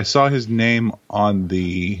I saw his name on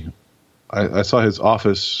I saw his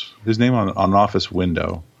name on an office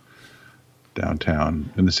window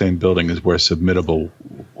downtown in the same building as where Submittable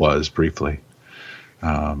was briefly.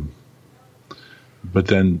 But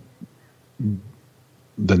then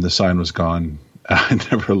the sign was gone. I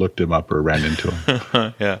never looked him up or ran into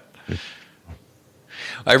him. Yeah.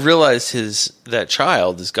 I realize that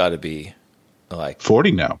child has got to be like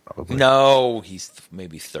 40 now, probably. No, he's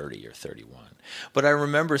maybe 30 or 31. But I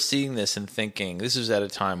remember seeing this and thinking, this was at a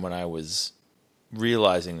time when I was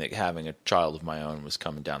realizing that having a child of my own was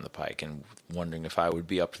coming down the pike, and wondering if I would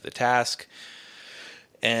be up to the task,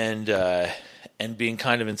 and being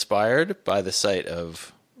kind of inspired by the sight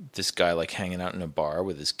of this guy like hanging out in a bar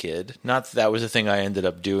with his kid. Not that was a thing I ended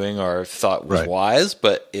up doing or thought was wise,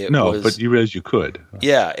 but but you realized you could.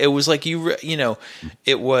 Yeah, it was like it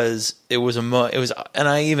was and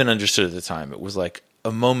I even understood at the time it was like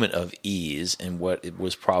a moment of ease in what it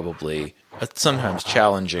was probably a sometimes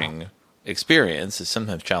challenging experience, a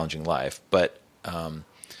sometimes challenging life, but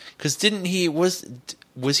because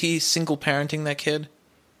was he single parenting that kid?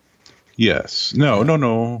 Yes. No.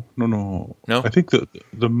 No? I think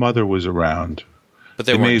the mother was around. But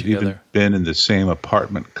they weren't may have together. even been in the same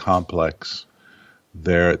apartment complex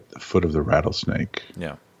there at the foot of the Rattlesnake.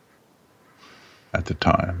 Yeah. At the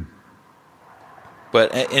time.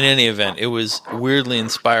 But in any event, it was weirdly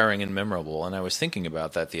inspiring and memorable, and I was thinking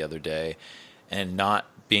about that the other day, and not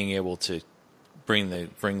being able to bring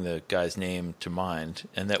the guy's name to mind,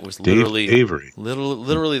 and that was literally Dave Avery.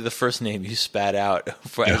 literally the first name you spat out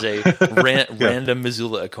as a random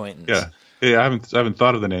Missoula acquaintance. Yeah, I haven't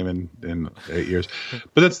thought of the name in 8 years,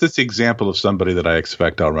 but that's the example of somebody that I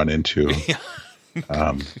expect I'll run into.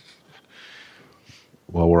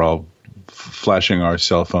 While we're all flashing our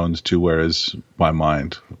cell phones to where is my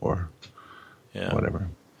mind or whatever.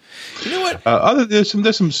 You know what?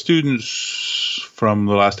 There's some students from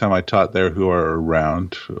the last time I taught there who are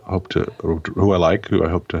around. Who I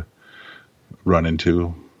hope to run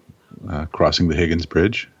into crossing the Higgins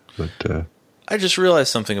Bridge. But I just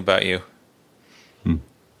realized something about you.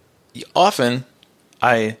 Often,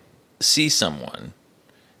 I see someone.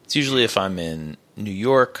 It's usually if I'm in New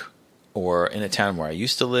York or in a town where I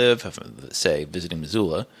used to live, say visiting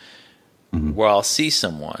Missoula, where I'll see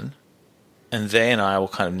someone, and they and I will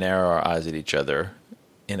kind of narrow our eyes at each other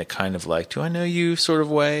in a kind of like, do I know you sort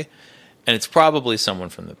of way? And it's probably someone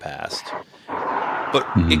from the past. But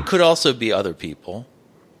it could also be other people.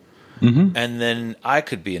 Mm-hmm. And then I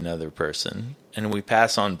could be another person, and we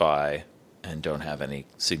pass on by and don't have any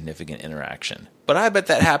significant interaction. But I bet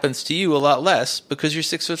that happens to you a lot less because you're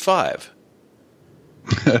 6'5".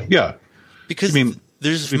 Yeah. Because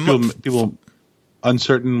there's people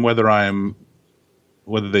uncertain whether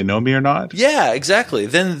they know me or not. Yeah, exactly.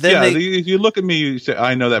 Then you look at me, you say,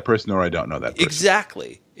 I know that person or I don't know that person.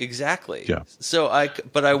 Exactly. Yeah. So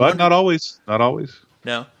but not always.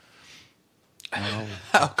 No.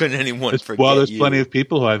 How can anyone forget Well, there's you? plenty of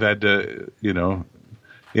people who I've had to,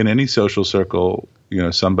 in any social circle,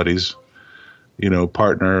 somebody's,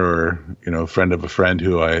 partner or, friend of a friend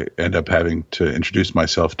who I end up having to introduce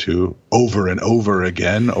myself to over and over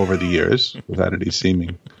again over the years without any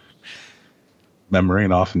seeming memory,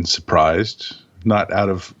 and often surprised,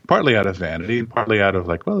 partly out of vanity and partly out of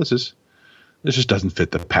like, well, this just doesn't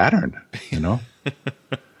fit the pattern,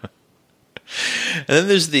 And then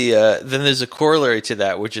there's a corollary to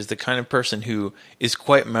that, which is the kind of person who is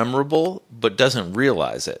quite memorable but doesn't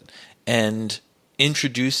realize it, and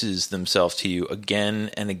introduces themselves to you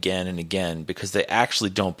again and again and again because they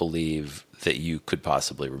actually don't believe that you could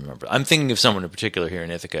possibly remember? I'm thinking of someone in particular here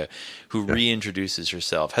in Ithaca who has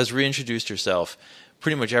reintroduced herself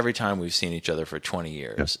pretty much every time we've seen each other for 20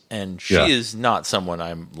 years. Yeah. And she is not someone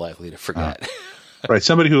I'm likely to forget. Right.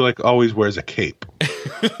 Somebody who like always wears a cape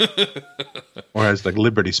or has like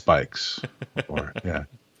Liberty spikes or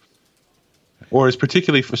is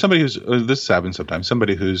particularly for somebody who's, this happens sometimes,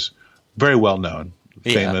 somebody who's very well known,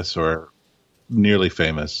 famous or nearly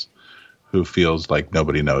famous, who feels like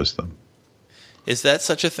nobody knows them. Is that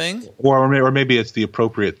such a thing? Or maybe it's the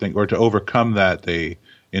appropriate thing, or to overcome that, they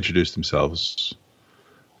introduce themselves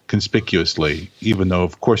conspicuously, even though,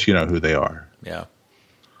 of course, you know who they are. Yeah.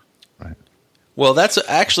 Right. Well, that's what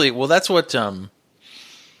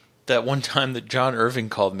that one time that John Irving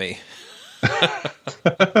called me.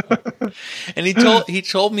 And he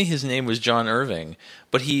told me his name was John Irving,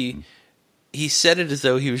 but he said it as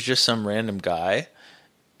though he was just some random guy.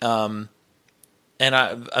 And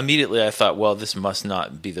I immediately thought, well, this must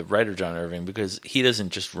not be the writer John Irving, because he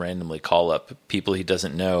doesn't just randomly call up people he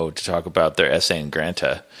doesn't know to talk about their essay in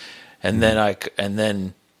Granta. And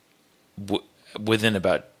then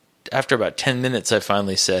after about 10 minutes, I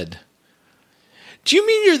finally said, "Do you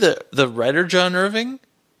mean you're the writer John Irving?"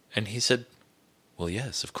 And he said, "Well,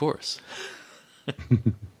 yes, of course."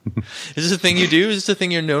 Is this a thing you do? Is this a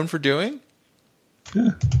thing you're known for doing?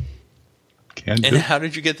 Yeah. And how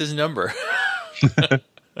did you get this number?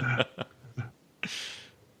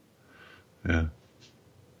 Yeah.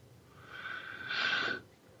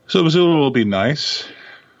 So Missoula will be nice.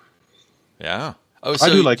 Yeah. Oh, so I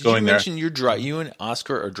do like going there. You mentioned you and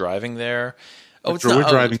Oscar are driving there. Oh, it's we're not.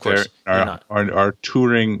 driving there. Our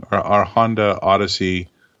touring, our Honda Odyssey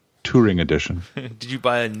touring edition. Did you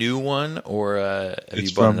buy a new one, or have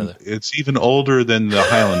you bought another? It's even older than the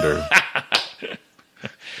Highlander.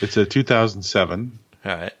 It's a 2007.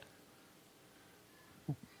 All right.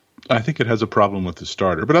 I think it has a problem with the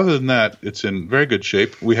starter, but other than that, it's in very good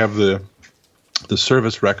shape. We have the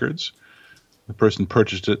service records. The person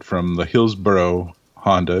purchased it from the Hillsboro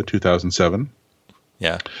Honda 2007.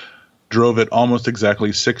 Yeah. Drove it almost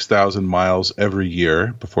exactly 6,000 miles every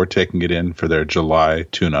year before taking it in for their July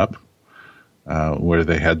tune-up, where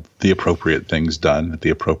they had the appropriate things done at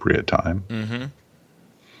the appropriate time. Mm-hmm.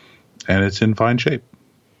 And it's in fine shape.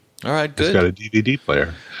 All right, good. It's got a DVD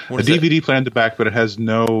player. DVD player in the back, but it has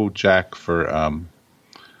no jack for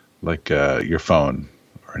your phone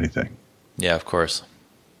or anything. Yeah, of course.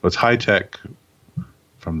 So it's high-tech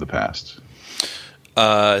from the past.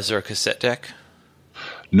 Is there a cassette deck?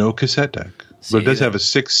 No cassette deck. But it does have a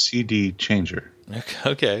 6 CD changer.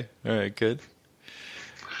 Okay. All right, good.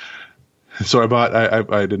 So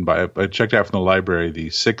I didn't buy it. I checked out from the library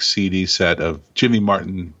the 6 CD set of Jimmy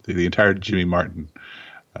Martin, the entire Jimmy Martin,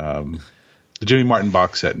 the Jimmy Martin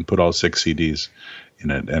box set, and put all 6 CDs in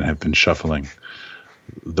it, and have been shuffling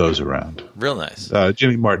those around. Real nice.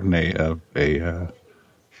 Jimmy Martin, a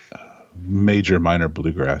major minor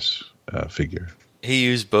bluegrass figure. He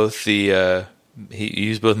used both major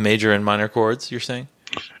and minor chords, you're saying?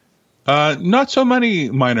 Not so many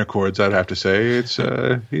minor chords, I'd have to say. It's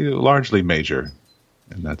largely major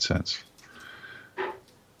in that sense.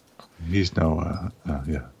 He's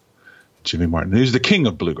Jimmy Martin. He's the king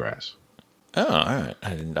of bluegrass. Oh, all right.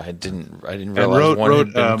 I didn't realize one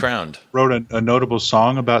had been crowned. Wrote a notable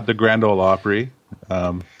song about the Grand Ole Opry,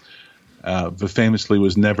 but famously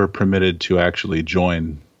was never permitted to actually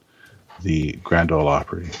join the Grand Ole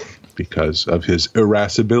Opry because of his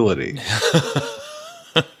irascibility.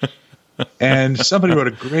 And somebody wrote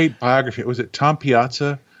a great biography. Was it Tom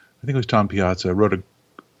Piazza? I think it was Tom Piazza. Wrote a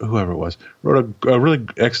really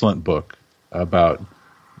excellent book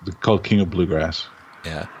called King of Bluegrass.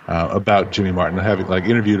 Yeah. About Jimmy Martin, having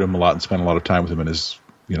interviewed him a lot and spent a lot of time with him in his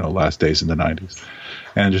last days in the 90s,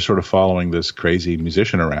 and just sort of following this crazy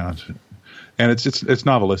musician around. And it's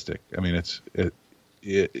novelistic. I mean,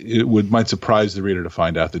 it might surprise the reader to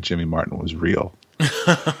find out that Jimmy Martin was real.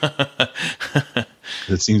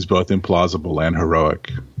 It seems both implausible and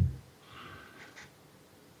heroic.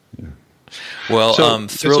 Yeah. Well,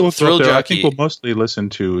 Thrill Jockey. I think we'll mostly listen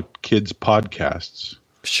to kids' podcasts.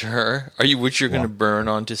 Sure. Which you're going to burn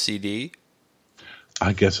onto CD?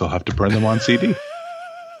 I guess I'll have to burn them on CD. I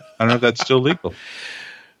don't know if that's still legal.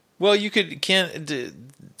 Well, you can't.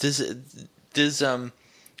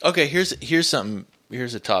 Okay, here's something.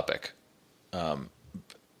 Here's a topic.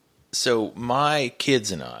 So my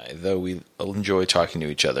kids and I, though we enjoy talking to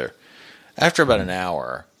each other, after about an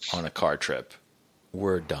hour on a car trip,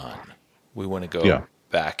 we're done. We want to go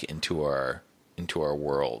back into our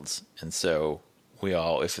worlds, and so we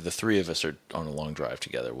all, if the three of us are on a long drive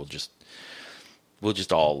together, we'll just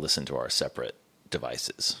all listen to our separate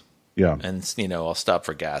devices. Yeah. And, I'll stop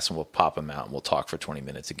for gas and we'll pop them out and we'll talk for 20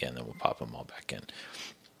 minutes again. Then we'll pop them all back in.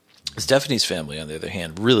 Stephanie's family, on the other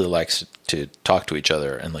hand, really likes to talk to each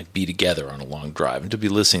other and like be together on a long drive and to be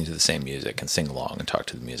listening to the same music and sing along and talk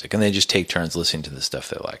to the music. And they just take turns listening to the stuff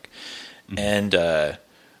they like. Mm-hmm.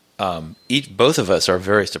 And both of us are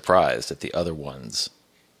very surprised at the other one's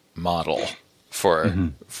model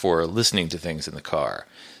for listening to things in the car.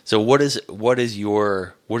 So what is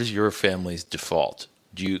your family's default?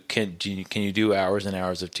 Can you do hours and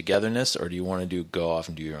hours of togetherness, or do you want to go off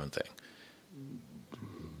and do your own thing?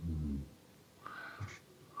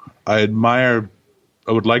 I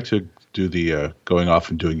would like to do the going off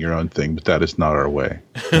and doing your own thing, but that is not our way.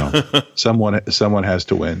 No. Someone has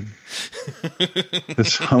to win.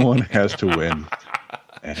 Someone has to win,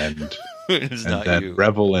 and then you.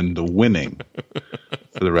 Revel in the winning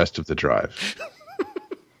for the rest of the drive.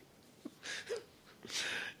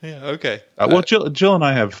 Yeah. Okay. Well, Jill and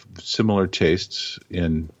I have similar tastes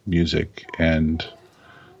in music and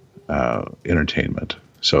entertainment.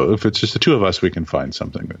 So if it's just the two of us, we can find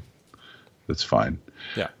something that's fine.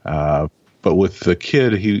 Yeah. But with the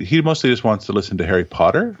kid, he mostly just wants to listen to Harry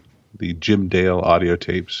Potter, the Jim Dale audio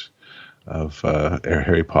tapes of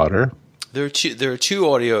Harry Potter. There are two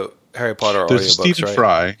audio Harry Potter There's audiobooks, Stephen right?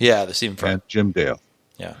 Fry. Yeah, the Stephen Fry. And Jim Dale.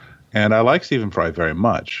 Yeah. And I like Stephen Fry very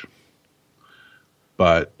much.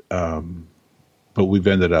 But we've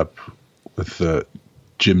ended up with the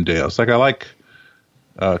Jim Dales. Like I like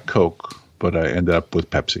Coke, but I ended up with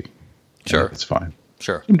Pepsi. Sure. It's fine.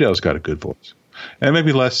 Sure. Jim Dale's got a good voice. And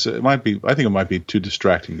maybe less, I think it might be too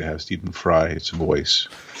distracting to have Stephen Fry's voice,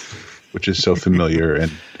 which is so familiar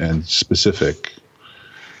and specific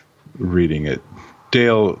reading it.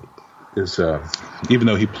 Dale is, even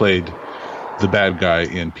though he played the bad guy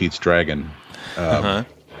in Pete's Dragon, and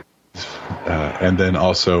then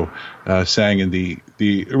also sang in the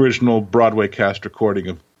original Broadway cast recording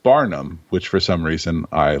of Barnum, which for some reason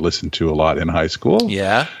I listened to a lot in high school.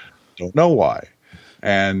 Yeah. Don't know why.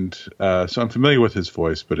 And so I'm familiar with his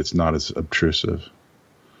voice, but it's not as obtrusive.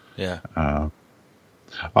 Yeah.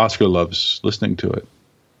 Oscar loves listening to it.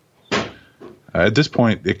 At this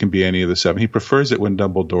point, it can be any of the seven. He prefers it when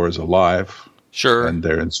Dumbledore is alive. Sure. And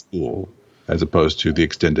they're in school, as opposed to the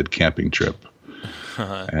extended camping trip.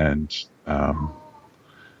 And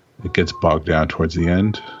it gets bogged down towards the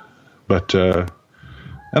end. But and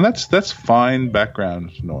that's fine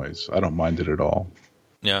background noise. I don't mind it at all.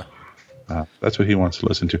 Yeah. That's what he wants to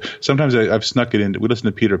listen to. Sometimes I've snuck it in. We listen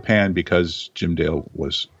to Peter Pan because Jim Dale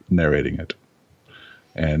was narrating it.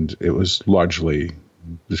 And it was largely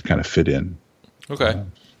just kind of fit in. Okay.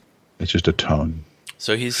 It's just a tone.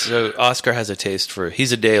 So Oscar has a taste for,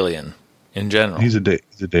 he's a Dalian in general. He's a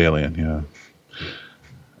Dalian, yeah.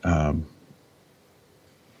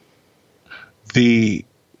 He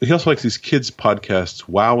also likes these kids podcasts,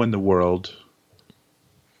 Wow in the World,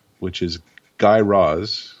 which is Guy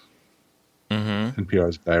Raz,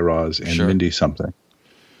 NPR's Guy Raz, and Sure. Mindy something.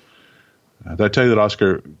 Did I tell you that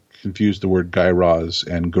Oscar confused the word Guy Raz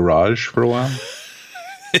and garage for a while?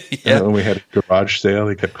 Yeah. When we had a garage sale,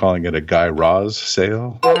 he kept calling it a Guy Raz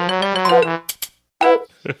sale.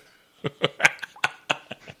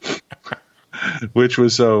 Which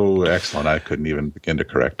was so excellent, I couldn't even begin to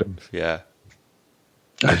correct him. Yeah.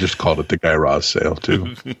 I just called it the Guy Raz sale,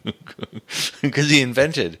 too. Because he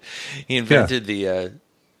invented the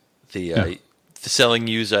selling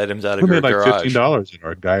used items out of We your made like garage. $15 in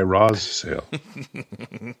our Guy Raz sale.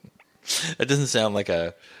 That doesn't sound like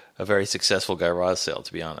a very successful Guy Raz sale,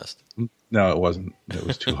 to be honest. No, it wasn't. It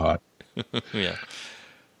was too hot. Yeah.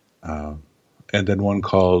 And then one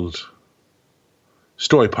called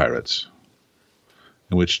Story Pirates,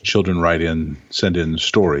 in which children send in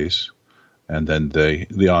stories, and then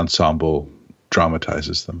the ensemble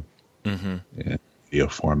dramatizes them in video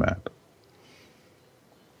format.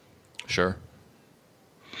 Sure.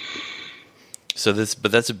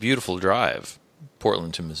 But that's a beautiful drive,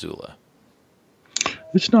 Portland to Missoula.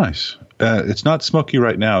 It's nice. It's not smoky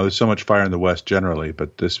right now. There's so much fire in the West generally,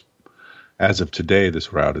 but as of today,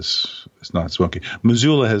 this route is not smoky.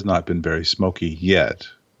 Missoula has not been very smoky yet.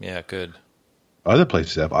 Yeah, good. Other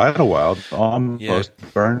places have. Idlewild almost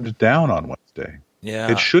burned down on Wednesday.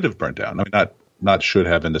 Yeah. It should have burned down. I mean, not should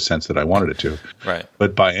have in the sense that I wanted it to. Right.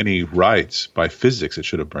 But by any rights, by physics, it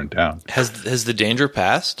should have burned down. Has the danger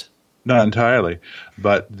passed? Not entirely,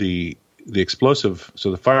 but the explosive. So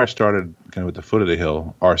the fire started kind of at the foot of the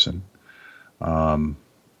hill, arson.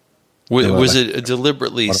 Was it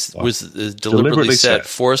deliberately set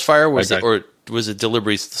forest fire? Or was it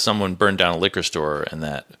deliberately someone burned down a liquor store and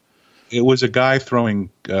that? it was a guy throwing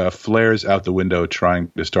flares out the window trying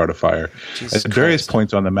to start a fire Jesus at various Christ.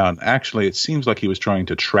 points on the mountain. Actually, it seems like he was trying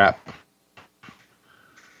to trap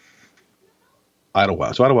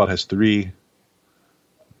Idlewild. So Idlewild has three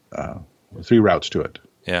routes to it,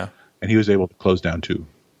 Yeah. and he was able to close down 2.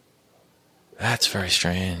 That's very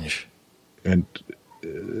strange. And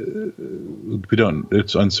we don't.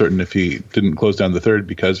 It's uncertain if he didn't close down the 3rd,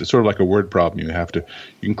 because it's sort of like a word problem. You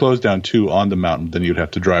can close down 2 on the mountain, then you'd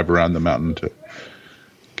have to drive around the mountain to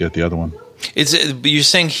get the other one. But you're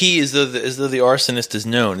saying he is though the arsonist is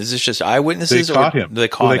known. Is this just eyewitnesses? They caught him. They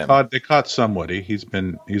caught him. They caught somebody. He's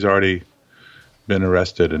already been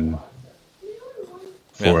arrested and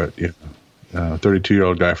for it. Yeah.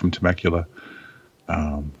 32-year-old guy from Temecula.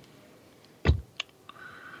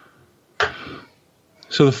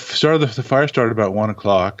 So the fire started about 1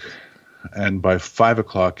 o'clock, and by 5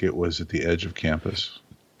 o'clock it was at the edge of campus.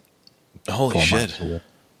 Holy shit!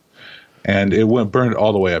 And it burned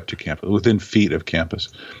all the way up to campus, within feet of campus.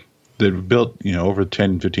 They built, over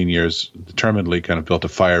 10, 15 years, determinedly kind of built a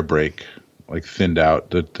fire break, like thinned out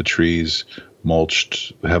the trees,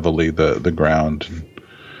 mulched heavily the ground,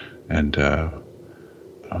 and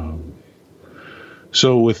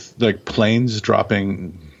so with like planes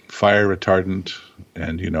dropping fire retardant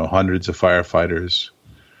and hundreds of firefighters,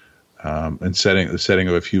 and the setting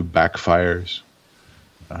of a few backfires,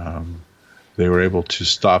 they were able to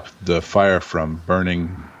stop the fire from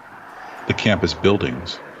burning the campus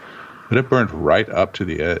buildings, but it burned right up to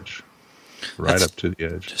the edge, up to the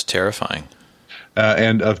edge, just terrifying,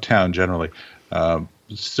 and of town generally.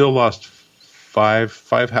 Still lost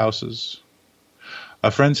five houses.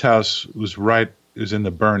 A friend's house was in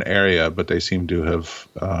the burn area, but they seem to have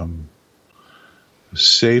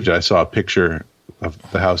saved it. I saw a picture of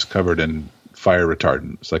the house covered in fire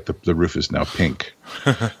retardant. It's like the roof is now pink.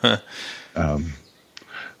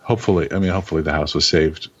 Hopefully the house was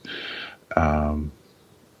saved.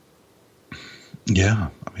 Yeah,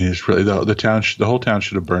 it's really the whole town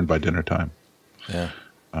should have burned by dinner time. Yeah.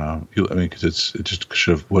 Because it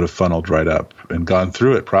just would have funneled right up and gone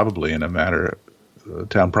through it probably in a matter. The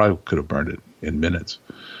town probably could have burned it in minutes.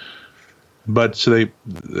 But so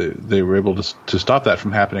they were able to stop that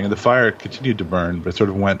from happening, and the fire continued to burn, but sort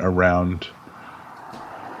of went around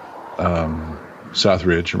South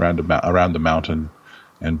Ridge, around the mountain,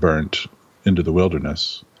 and burnt into the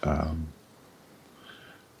wilderness.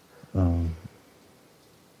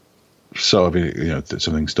 So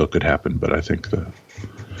something still could happen, but I think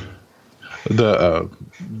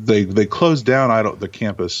they closed down the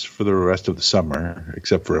campus for the rest of the summer,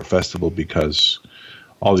 except for a festival, because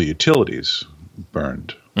all the utilities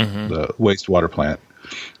burned. Mm-hmm. The wastewater plant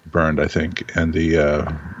burned, I think, and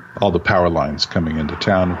all the power lines coming into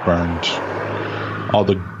town burned. All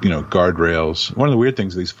the guardrails. One of the weird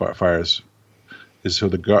things of these fires is so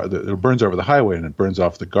it burns over the highway and it burns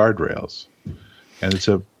off the guardrails, and it's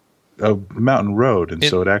a mountain road, and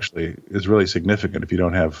so it actually is really significant if you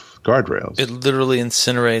don't have guardrails. It literally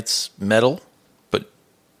incinerates metal,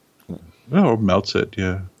 or melts it,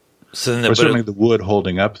 yeah. So then, or certainly the wood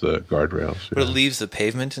holding up the guardrails. But it leaves the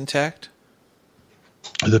pavement intact?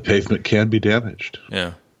 The pavement can be damaged.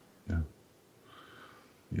 Yeah. I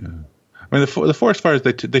mean, the forest fires,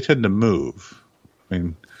 they tend to move. I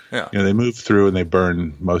mean, they move through and they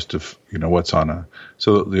burn most of what's on a.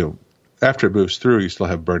 So after it moves through, you still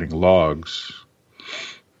have burning logs,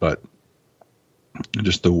 but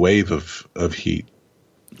just the wave of heat.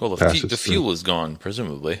 Well, the fuel is gone,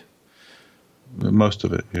 presumably. Most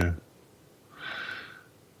of it, yeah.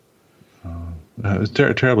 It's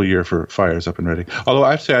a terrible year for fires up in Redding. Although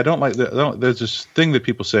I say I don't like there's this thing that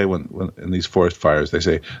people say when in these forest fires, they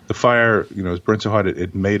say the fire is burned so hot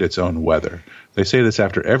it made its own weather. They say this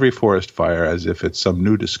after every forest fire as if it's some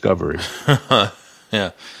new discovery.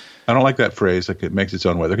 Yeah. I don't like that phrase, like it makes its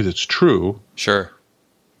own weather, because it's true. Sure.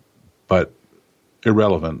 But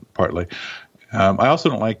irrelevant, partly. I also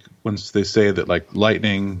don't like when they say that like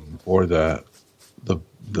lightning or the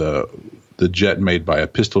jet made by a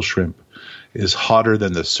pistol shrimp is hotter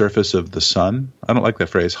than the surface of the sun. I don't like that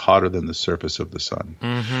phrase, hotter than the surface of the sun.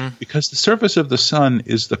 Mm-hmm. Because the surface of the sun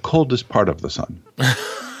is the coldest part of the sun.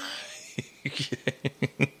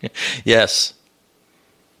 Yes.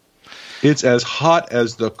 It's as hot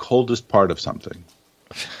as the coldest part of something.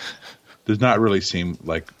 Does not really seem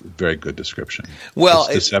like a very good description. Well,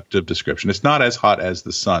 it's deceptive description. It's not as hot as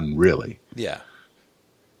the sun, really. Yeah.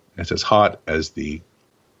 It's as hot as the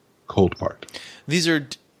cold part. These are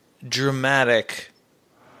dramatic,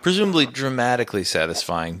 presumably dramatically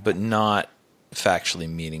satisfying, but not factually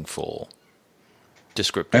meaningful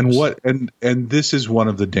descriptors. And this is one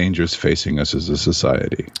of the dangers facing us as a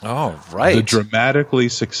society. Oh, right. The dramatically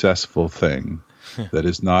successful thing that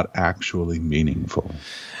is not actually meaningful.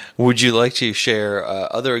 Would you like to share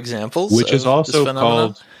other examples? Which is also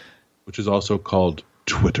called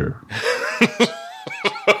Twitter.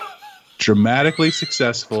 Dramatically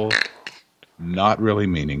successful, not really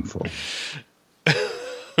meaningful.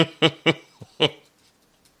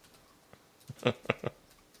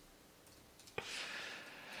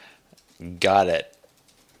 Got it.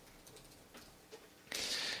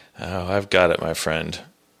 Oh, I've got it, my friend.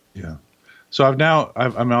 Yeah. So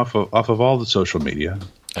I'm off of all the social media.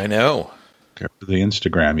 I know. The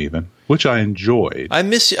Instagram even, which I enjoyed. I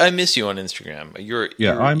miss you on Instagram.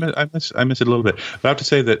 I miss it a little bit. But I have to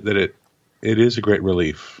say that it is a great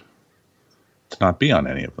relief to not be on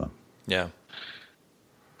any of them. Yeah.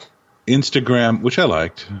 Instagram, which I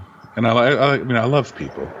liked, and I love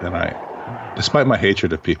people, and despite my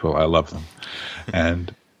hatred of people, I love them,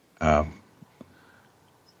 and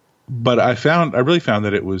but I really found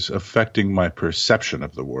that it was affecting my perception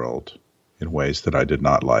of the world in ways that I did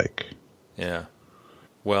not like. Yeah.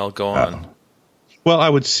 Well, go on. Well, I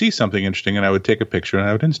would see something interesting, and I would take a picture, and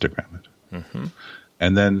I would Instagram it,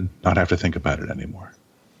 and then not have to think about it anymore.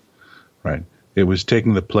 Right? It was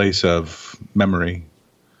taking the place of memory.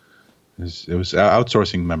 It was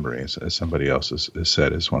outsourcing memory, as somebody else has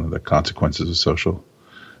said, is one of the consequences of social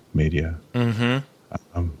media.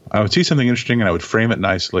 Mm-hmm. I would see something interesting, and I would frame it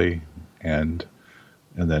nicely, and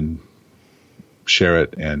then share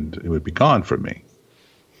it, and it would be gone from me.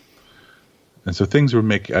 And so things were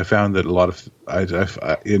I found that a lot of,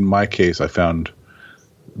 in my case, I found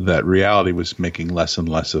that reality was making less and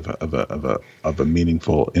less of a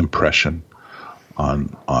meaningful impression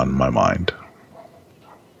on my mind.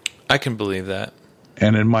 I can believe that.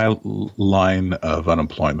 And in my line of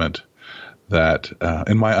unemployment, that's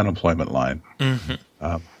a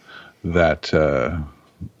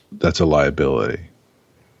liability.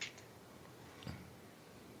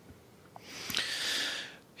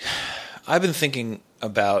 I've been thinking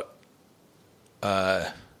about.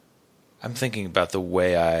 I'm thinking about the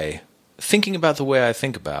way I think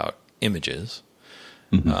about images,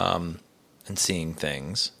 and seeing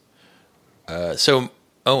things. So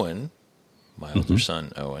Owen, my older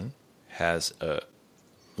son Owen, has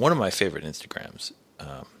one of my favorite Instagrams.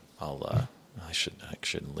 I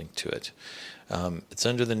should link to it. It's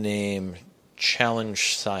under the name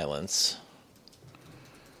Challenge Silence.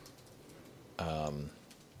 And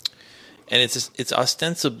it's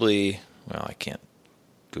ostensibly, well, I can't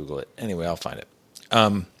Google it. Anyway, I'll find it.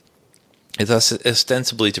 It's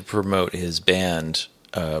ostensibly to promote his band,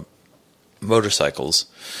 Motorcycles,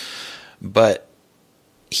 but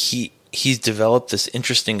he's developed this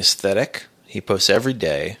interesting aesthetic. He posts every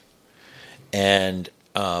day, and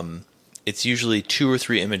it's usually 2 or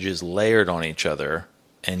 3 images layered on each other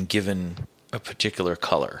and given a particular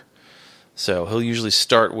color. So he'll usually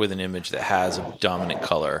start with an image that has a dominant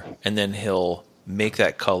color, and then he'll make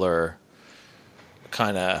that color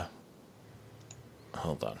kind of.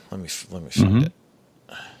 Hold on, let me find it.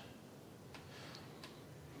 Oh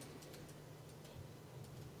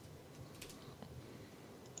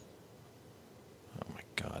my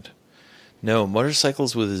God! No,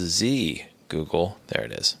 Motorcycles with a Z. Google, there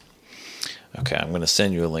it is. Okay, I'm going to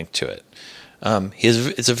send you a link to it.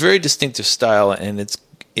 It's a very distinctive style, and it's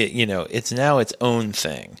now its own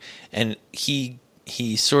thing, and he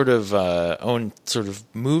sort of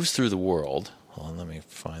moves through the world. Hold on, let me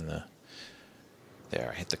find there.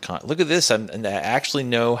 I hit the look at this. I actually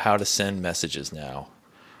know how to send messages now.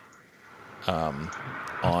 On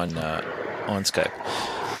Skype.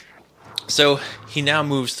 So he now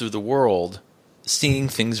moves through the world, seeing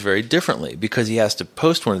things very differently because he has to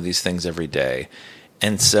post one of these things every day,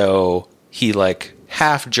 and so he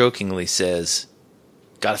half jokingly says,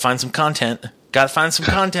 "Got to find some content. Got to find some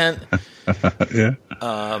content." Yeah.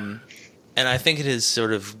 And I think it has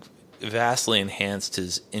sort of vastly enhanced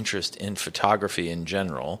his interest in photography in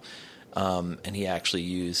general. And he actually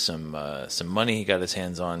used some money he got his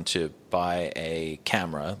hands on to buy a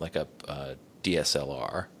camera, like a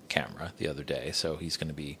DSLR camera, the other day. So he's going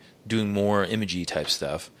to be doing more imagey type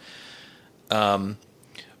stuff. And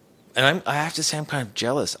I have to say, I'm kind of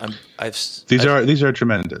jealous. These are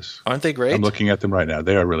tremendous. Aren't they great? I'm looking at them right now.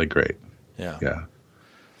 They are really great. Yeah.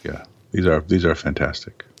 Yeah. These are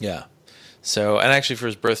fantastic. Yeah. So, and actually for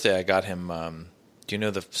his birthday, I got him, do you know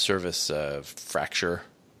the service Fracture?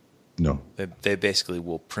 No. They basically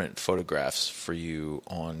will print photographs for you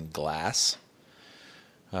on glass.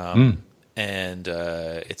 And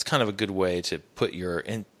it's kind of a good way to put your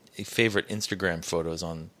favorite Instagram photos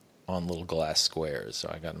on on little glass squares. So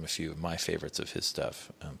I got him a few of my favorites of his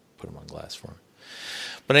stuff. Put them on glass for him.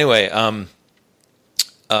 But anyway,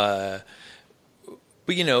 but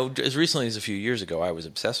as recently as a few years ago, I was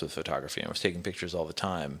obsessed with photography. I was taking pictures all the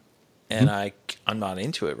time, and I'm not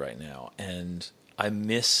into it right now. And I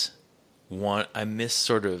miss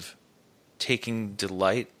sort of taking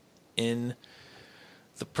delight in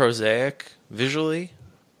the prosaic visually.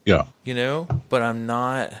 Yeah. But I'm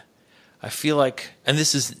not. I feel like, and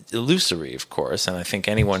this is illusory, of course, and I think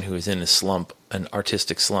anyone who is in a slump, an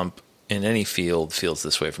artistic slump in any field, feels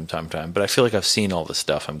this way from time to time. But I feel like I've seen all the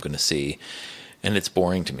stuff I'm going to see, and it's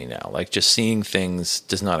boring to me now. Like, just seeing things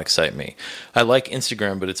does not excite me. I like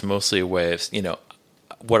Instagram, but it's mostly a way of,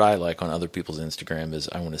 what I like on other people's Instagram is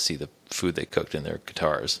I want to see the food they cooked in their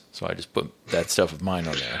guitars. So I just put that stuff of mine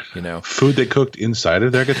on there, Food they cooked inside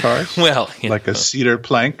of their guitars? Well, like a cedar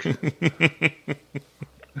plank?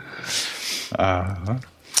 But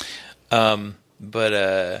I'm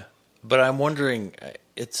wondering,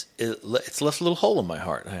 it's left a little hole in my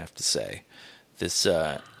heart, I have to say. This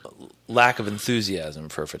lack of enthusiasm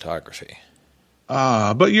for photography.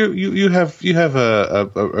 But you have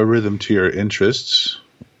a rhythm to your interests.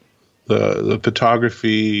 The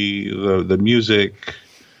photography, the music,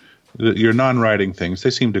 your non-writing things, they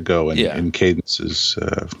seem to go in cadences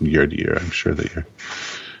from year to year. I'm sure that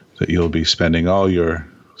you'll be spending all your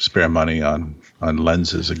spare money on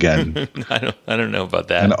lenses again. I don't know about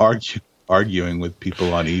that. And arguing with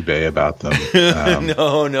people on eBay about them.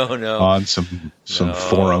 No. On some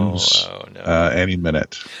forums any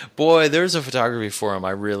minute. Boy, there's a photography forum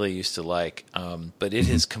I really used to like, but it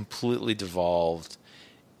has completely devolved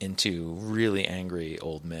into really angry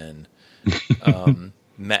old men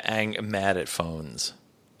mad at phones.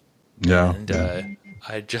 Yeah. And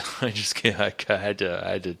I had to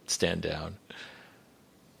stand down.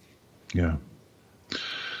 Yeah.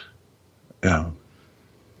 Yeah.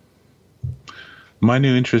 My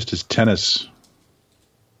new interest is tennis.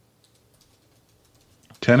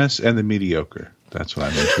 Tennis and the mediocre. That's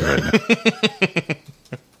what I'm into right now.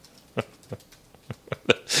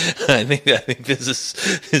 I think this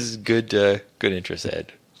is good interest,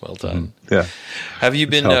 Ed. Well done. Yeah. Have you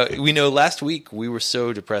been? We know last week we were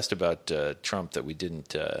so depressed about Trump that we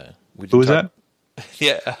didn't. Who was that?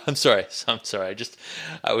 Yeah, I'm sorry. I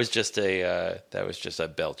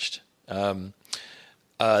belched.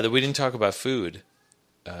 That we didn't talk about food.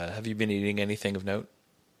 Have you been eating anything of note?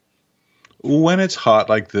 When it's hot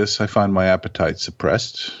like this, I find my appetite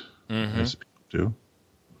suppressed, as people do.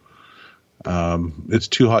 It's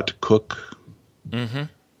too hot to cook. Mm-hmm.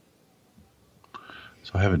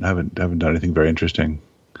 So I haven't done anything very interesting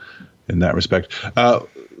in that respect.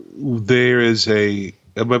 There is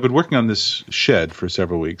I've been working on this shed for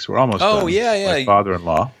several weeks. We're almost done. Yeah. My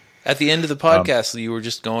father-in-law. At the end of the podcast, you were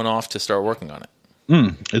just going off to start working on it.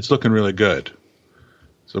 It's looking really good.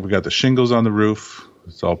 So we got the shingles on the roof.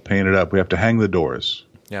 It's all painted up. We have to hang the doors.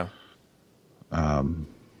 Yeah. Are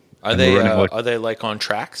they like on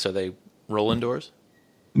tracks? Are they rolling doors?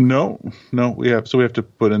 No. We have to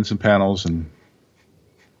put in some panels and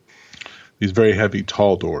these very heavy,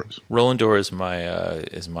 tall doors. Rolling door is my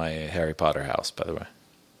Harry Potter house, by the way.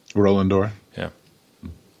 Rolling door. Yeah.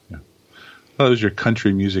 Yeah. That was your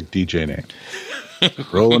country music DJ name.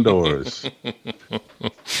 Rolling Doors.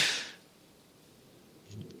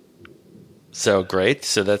 So great.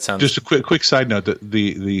 So that sounds. Just a quick side note: that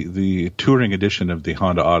the touring edition of the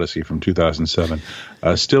Honda Odyssey from 2007,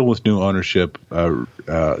 still with new ownership,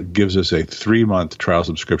 gives us a 3-month trial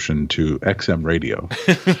subscription to XM Radio.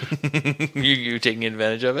 You taking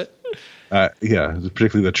advantage of it? Yeah,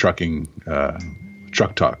 particularly the trucking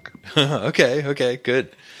truck talk. Okay,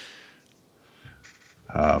 good.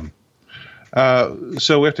 So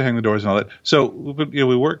we have to hang the doors and all that. So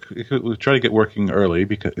we try to get working early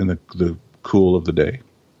because in the cool of the day.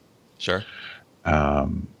 Sure.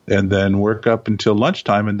 And then work up until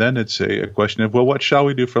lunchtime, and then it's a question of, well, what shall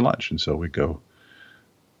we do for lunch? And so we go,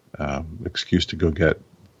 excuse to go get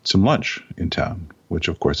some lunch in town, which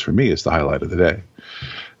of course for me is the highlight of the day.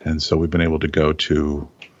 And so we've been able to go to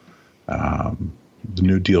the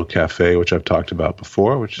New Deal Cafe, which I've talked about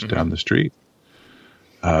before, which is down the street.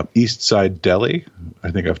 East Side Deli, I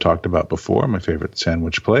think I've talked about before, my favorite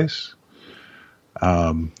sandwich place.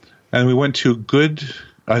 And we went to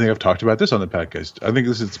I think I've talked about this on the podcast. I think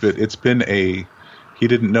it's been he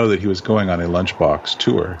didn't know that he was going on a lunchbox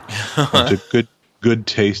tour. Went to Good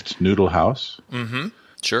Taste Noodle House. Mm-hmm.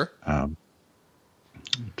 Sure.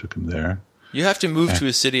 Took him there. You have to move to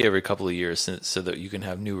a city every couple of years so that you can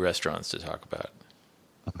have new restaurants to talk about.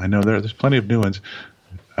 I know there's plenty of new ones.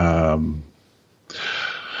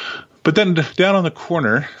 But then down on the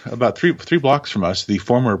corner, about three blocks from us, the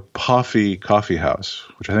former Poffy Coffee House,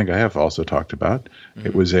 which I think I have also talked about. Mm-hmm.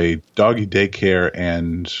 It was a doggy daycare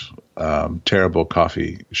and terrible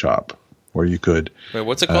coffee shop where you could. Wait,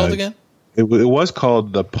 what's it called again? It was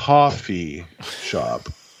called the Poffy Shop.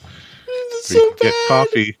 That's where you so could get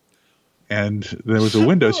coffee, and there was a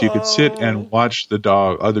window so you could sit and watch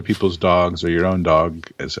other people's dogs or your own dog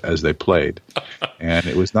as they played. And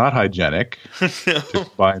it was not hygienic. To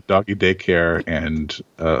buy doggy daycare and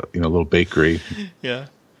a little bakery. Yeah.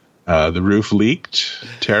 The roof leaked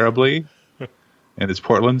terribly, and it's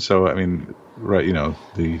Portland, so I mean, right?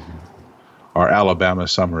 Our Alabama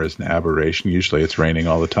summer is an aberration. Usually, it's raining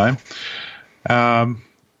all the time, and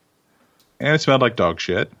it smelled like dog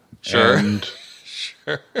shit. Sure.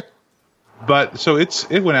 Sure. But so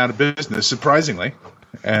it went out of business surprisingly,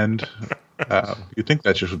 and you'd think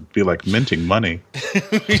that should be like minting money.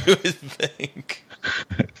 You would think.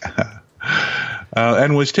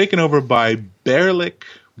 And was taken over by Baerlic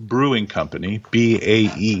Brewing Company,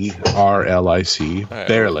 Baerlic,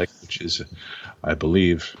 Baerlic, which is, I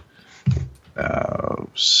believe,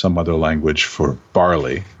 some other language for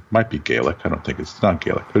barley. Might be Gaelic. I don't think it's not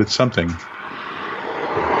Gaelic, but it's something. All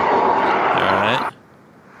right.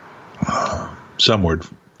 Some word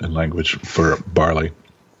in language for barley.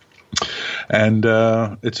 And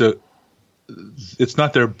it's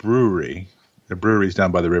not their brewery. Their brewery's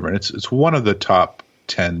down by the river, and it's one of the top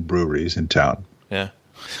 10 breweries in town. Yeah.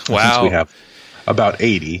 Wow. Since we have about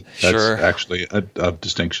 80, that's sure. actually a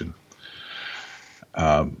distinction.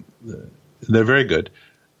 They're very good,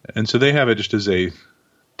 and so they have it just as a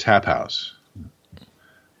tap house.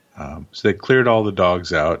 So they cleared all the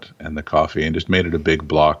dogs out and the coffee and just made it a big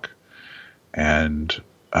block, and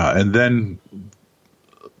then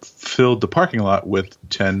filled the parking lot with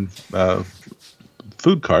 10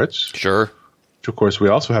 food carts. Sure. Which, of course, we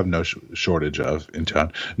also have no shortage of in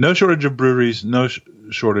town. No shortage of breweries, no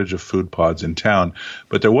shortage of food pods in town,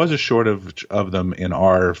 but there was a shortage of them in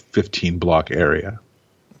our 15-block area.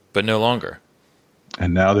 But no longer.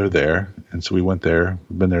 And now they're there, and so we went there.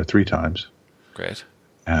 We've been there 3 times. Great.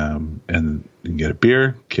 And you can get a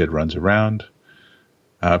beer. Kid runs around.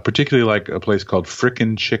 Particularly like a place called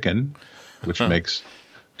Frickin' Chicken, which makes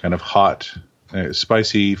kind of hot,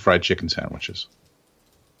 spicy fried chicken sandwiches.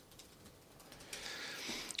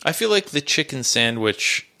 I feel like the chicken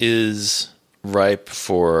sandwich is ripe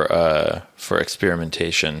for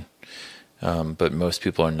experimentation, but most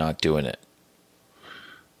people are not doing it.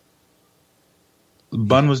 The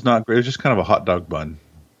bun was not great. It was just kind of a hot dog bun.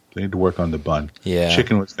 They need to work on the bun. Yeah.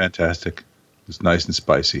 Chicken was fantastic. It was nice and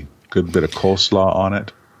spicy. Good bit of coleslaw on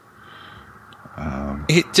it.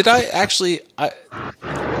 Did I actually...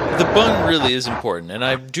 the bun really is important. And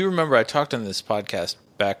I do remember I talked on this podcast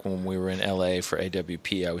back when we were in LA for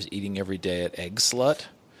AWP. I was eating every day at Egg Slut.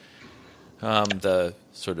 The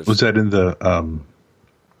sort of... Was that in the...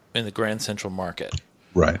 in the Grand Central Market.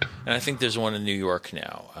 Right. And I think there's one in New York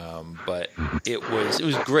now. But it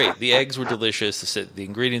was great. The eggs were delicious. The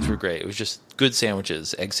ingredients were great. It was just good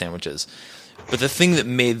sandwiches, egg sandwiches. But the thing that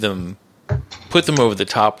made them put them over the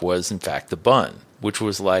top was, in fact, the bun, which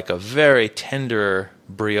was like a very tender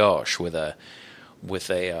brioche with a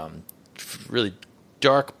really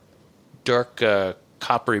dark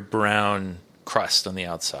coppery brown crust on the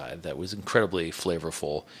outside that was incredibly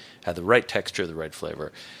flavorful, had the right texture, the right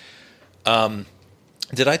flavor.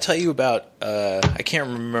 Did I tell you about, I can't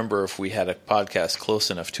remember if we had a podcast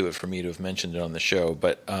close enough to it for me to have mentioned it on the show,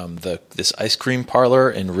 but this ice cream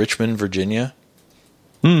parlor in Richmond, Virginia.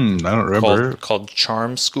 I don't remember. Called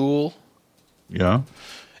Charm School. Yeah.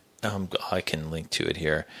 I can link to it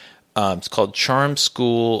here. It's called Charm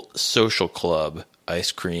School Social Club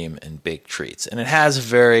Ice Cream and Baked Treats. And it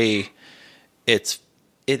has it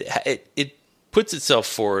puts itself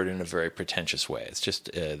forward in a very pretentious way. It's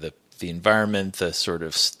just the environment, the sort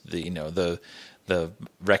of the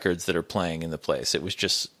records that are playing in the place. It was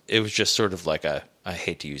just sort of like I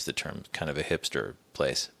hate to use the term, kind of a hipster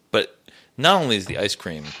place. But not only is the ice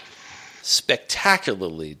cream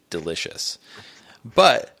spectacularly delicious,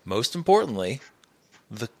 but most importantly,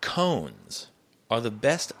 the cones are the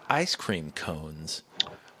best ice cream cones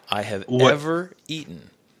I have ever eaten.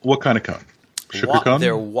 What kind of cone? Sugar cone?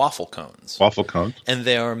 They're waffle cones. Waffle cones. And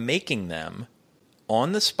they are making them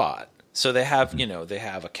on the spot. So they have, they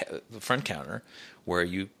have a front counter where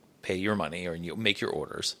you pay your money or you make your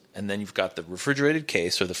orders. And then you've got the refrigerated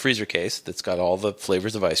case or the freezer case that's got all the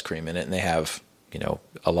flavors of ice cream in it. And they have,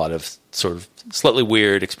 a lot of sort of slightly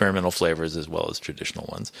weird experimental flavors as well as traditional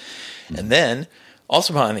ones. And then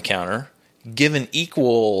also behind the counter, given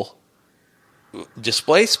equal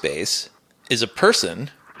display space, is a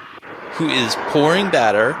person who is pouring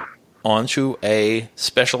batter onto a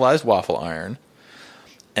specialized waffle iron,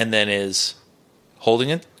 and then is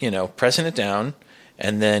holding it, pressing it down,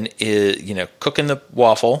 and then is, cooking the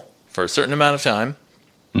waffle for a certain amount of time,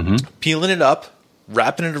 peeling it up,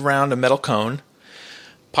 wrapping it around a metal cone,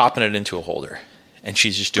 popping it into a holder. And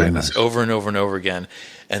she's just doing this over and over and over again.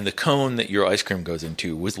 And the cone that your ice cream goes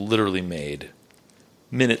into was literally made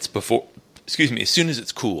minutes before, as soon as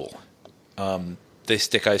it's cool. They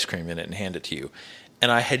stick ice cream in it and hand it to you.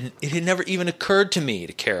 And it had never even occurred to me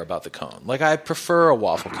to care about the cone. Like, I prefer a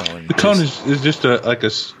waffle cone. The cone is just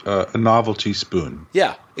a novelty spoon.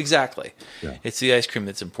 Yeah, exactly. Yeah. It's the ice cream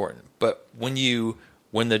that's important. But when the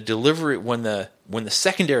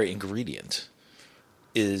secondary ingredient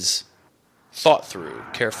is thought through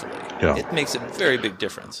carefully, it makes a very big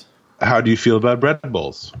difference. How do you feel about bread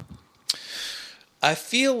bowls? I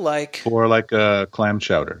feel like... Or like a clam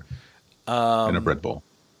chowder in a bread bowl.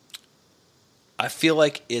 I feel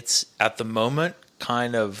like it's, at the moment,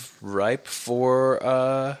 kind of ripe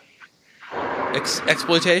for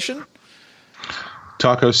exploitation.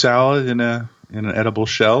 Taco salad in an edible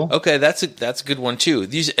shell. Okay, that's a good one too.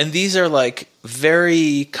 These are like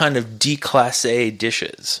very kind of déclassé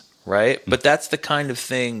dishes, right? But that's the kind of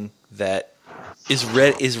thing that is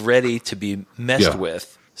ready to be messed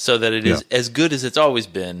with, so that it is as good as it's always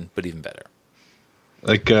been, but even better.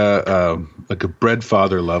 Like a bread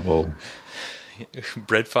father level.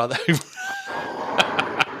 Bread father.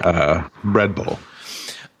 Bread bowl.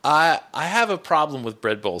 I have a problem with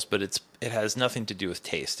bread bowls, but it has nothing to do with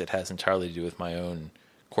taste. It has entirely to do with my own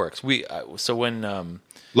quirks. A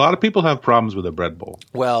lot of people have problems with a bread bowl.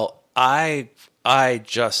 Well, I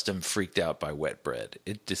just am freaked out by wet bread.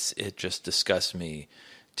 It just disgusts me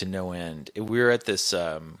to no end. We were at this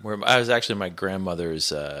where I was actually my grandmother's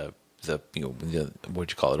the what'd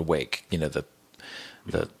you call it, a wake, the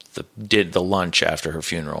lunch after her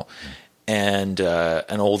funeral. And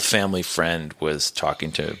an old family friend was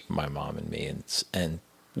talking to my mom and me, and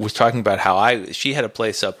was talking about how she had a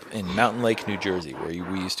place up in Mountain Lake, New Jersey, where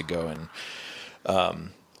we used to go in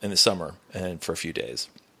the summer and for a few days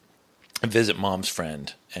and visit mom's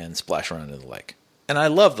friend and splash around in the lake. And I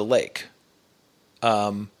love the lake,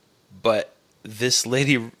 but this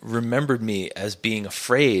lady remembered me as being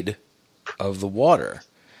afraid of the water.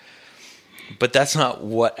 But that's not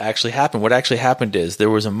what actually happened. What actually happened is there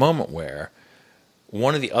was a moment where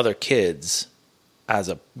one of the other kids, as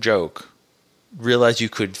a joke, realized you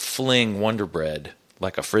could fling Wonder Bread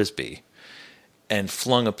like a Frisbee and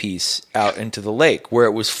flung a piece out into the lake where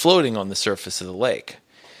it was floating on the surface of the lake.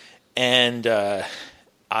 And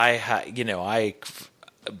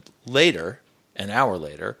later, an hour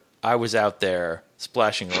later, I was out there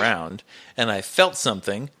splashing around and I felt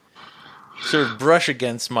something sort of brush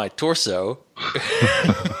against my torso, and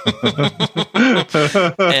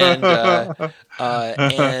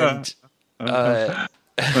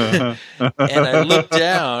I looked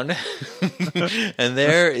down, and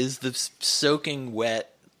there is the soaking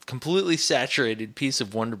wet, completely saturated piece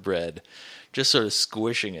of Wonder Bread just sort of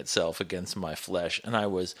squishing itself against my flesh, and I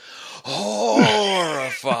was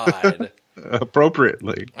horrified.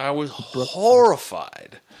 Appropriately. I was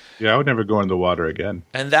horrified. Yeah, I would never go in the water again.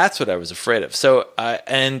 And that's what I was afraid of. So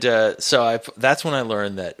that's when I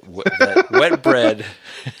learned that wet bread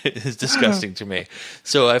is disgusting to me.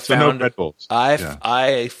 So I found no bread bowls.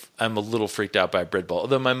 I'm a little freaked out by a bread bowl.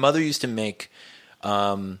 Although my mother used to make,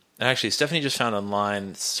 and actually Stephanie just found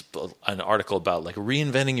online an article about like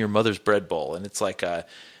reinventing your mother's bread bowl, and it's like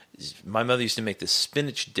my mother used to make this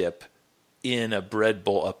spinach dip in a bread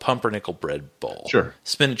bowl, a pumpernickel bread bowl. Sure.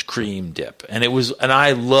 Spinach cream dip. And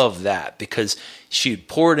I love that because she'd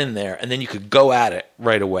pour it in there and then you could go at it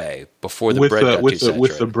right away before the bread got too saturated.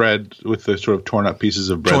 With the bread, with the sort of torn up pieces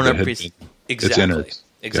of bread Exactly. its innards.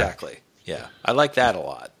 Exactly. Yeah. I like that a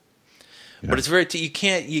lot. Yeah. But it's very, you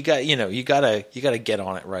gotta get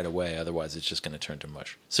on it right away. Otherwise it's just going to turn to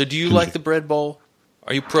mush. So do you like the bread bowl?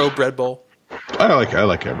 Are you pro bread bowl? I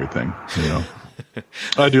like everything,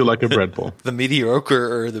 I do like a bread bowl. The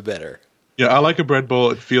mediocre or the better? Yeah, I like a bread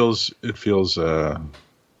bowl. It feels I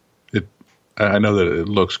know that it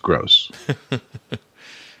looks gross.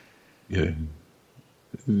 Yeah.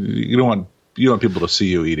 You don't want people to see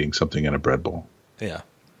you eating something in a bread bowl. Yeah.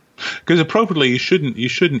 Because appropriately you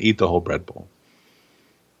shouldn't eat the whole bread bowl.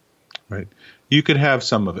 Right? You could have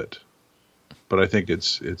some of it. But I think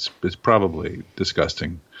it's probably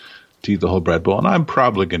disgusting to eat the whole bread bowl, and I'm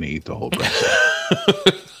probably going to eat the whole bread bowl.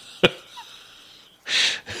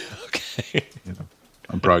 Okay.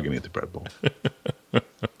 I'm probably going to eat the bread bowl.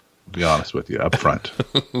 Be honest with you up front.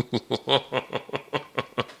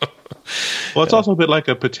 Well, it's also a bit like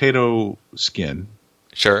a potato skin.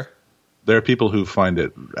 Sure. There are people who find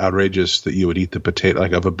it outrageous that you would eat the potato,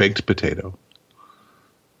 like of a baked potato,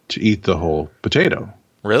 to eat the whole potato.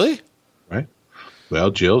 Really? Right?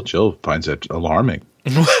 Well, Jill finds it alarming.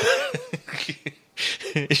 You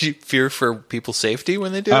fear for people's safety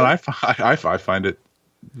when they do And it? I find it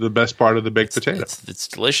the best part of the baked potato. It's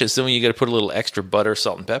delicious. Then you got to put a little extra butter,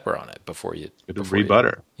 salt, and pepper on it before you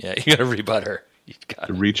Re-butter. Yeah, you got to re-butter. You got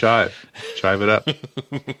To re-chive. Chive it up.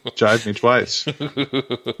 Chive me twice.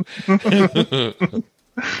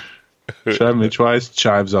 Chive me twice,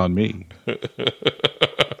 chives on me.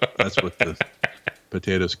 That's what the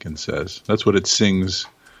potato skin says. That's what it sings.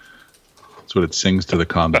 That's what it sings to the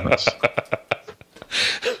condiments.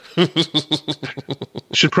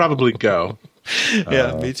 Should probably go.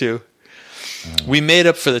 Yeah, me too. We made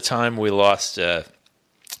up for the time we lost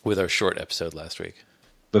with our short episode last week.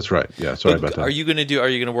 That's right. Yeah, sorry about that. Are you going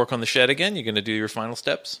to work on the shed again? You're going to do your final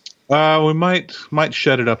steps? We might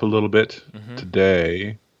shed it up a little bit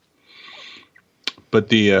today. But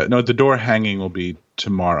the door hanging will be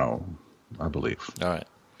tomorrow, I believe. All right.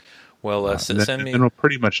 Well, send me. And we're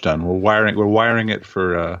pretty much done. We're wiring it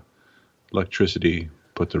for electricity.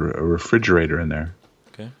 Put a refrigerator in there.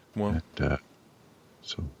 Okay. Well, and,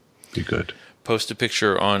 so be good. Post a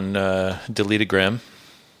picture on Deletagram,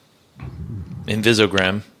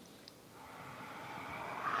 Invisogram.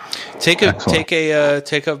 Take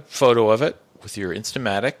a photo of it with your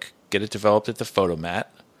Instamatic. Get it developed at the Photomat.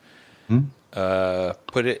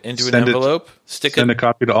 Put it into an envelope. Send a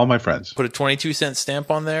copy to all my friends. Put a 22-cent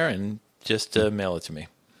stamp on there and just mail it to me.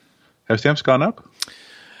 Have stamps gone up?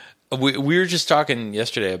 We were just talking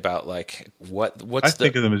yesterday about like what's I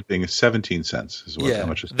think of them as being 17 cents is how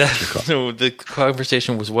much it costs. So the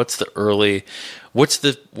conversation was what's the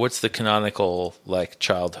canonical like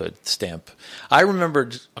childhood stamp. I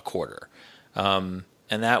remembered a quarter, and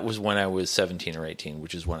that was when I was 17 or 18,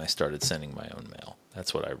 which is when I started sending my own mail.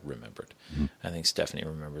 That's what I remembered. I think Stephanie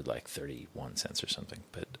remembered like 31 cents or something.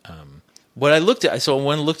 But what I looked at, so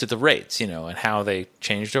when I looked at the rates, and how they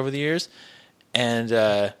changed over the years,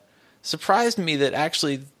 and surprised me that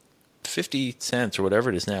actually 50 cents or whatever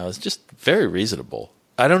it is now is just very reasonable.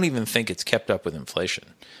 I don't even think it's kept up with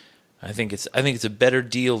inflation. I think it's a better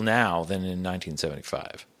deal now than in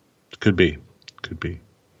 1975. Could be.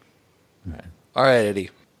 All right, Eddie.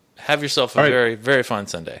 Have yourself a very, very fun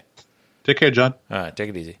Sunday. Take care, John. All right, take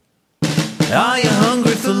it easy. Are you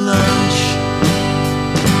hungry for lunch?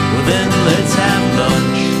 Well, then let's have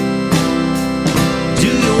lunch. Do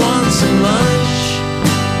you want some lunch?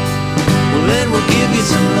 Well, then we'll give you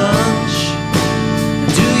some lunch.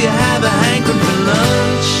 Do you have a hankering for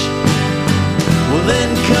lunch? Well,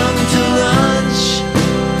 then come to lunch.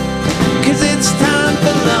 'Cause it's time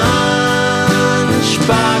for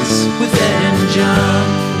Lunchbox with Ed and John.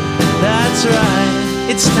 That's right.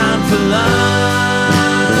 It's time for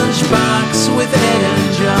Lunchbox with Ed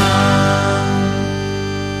and John.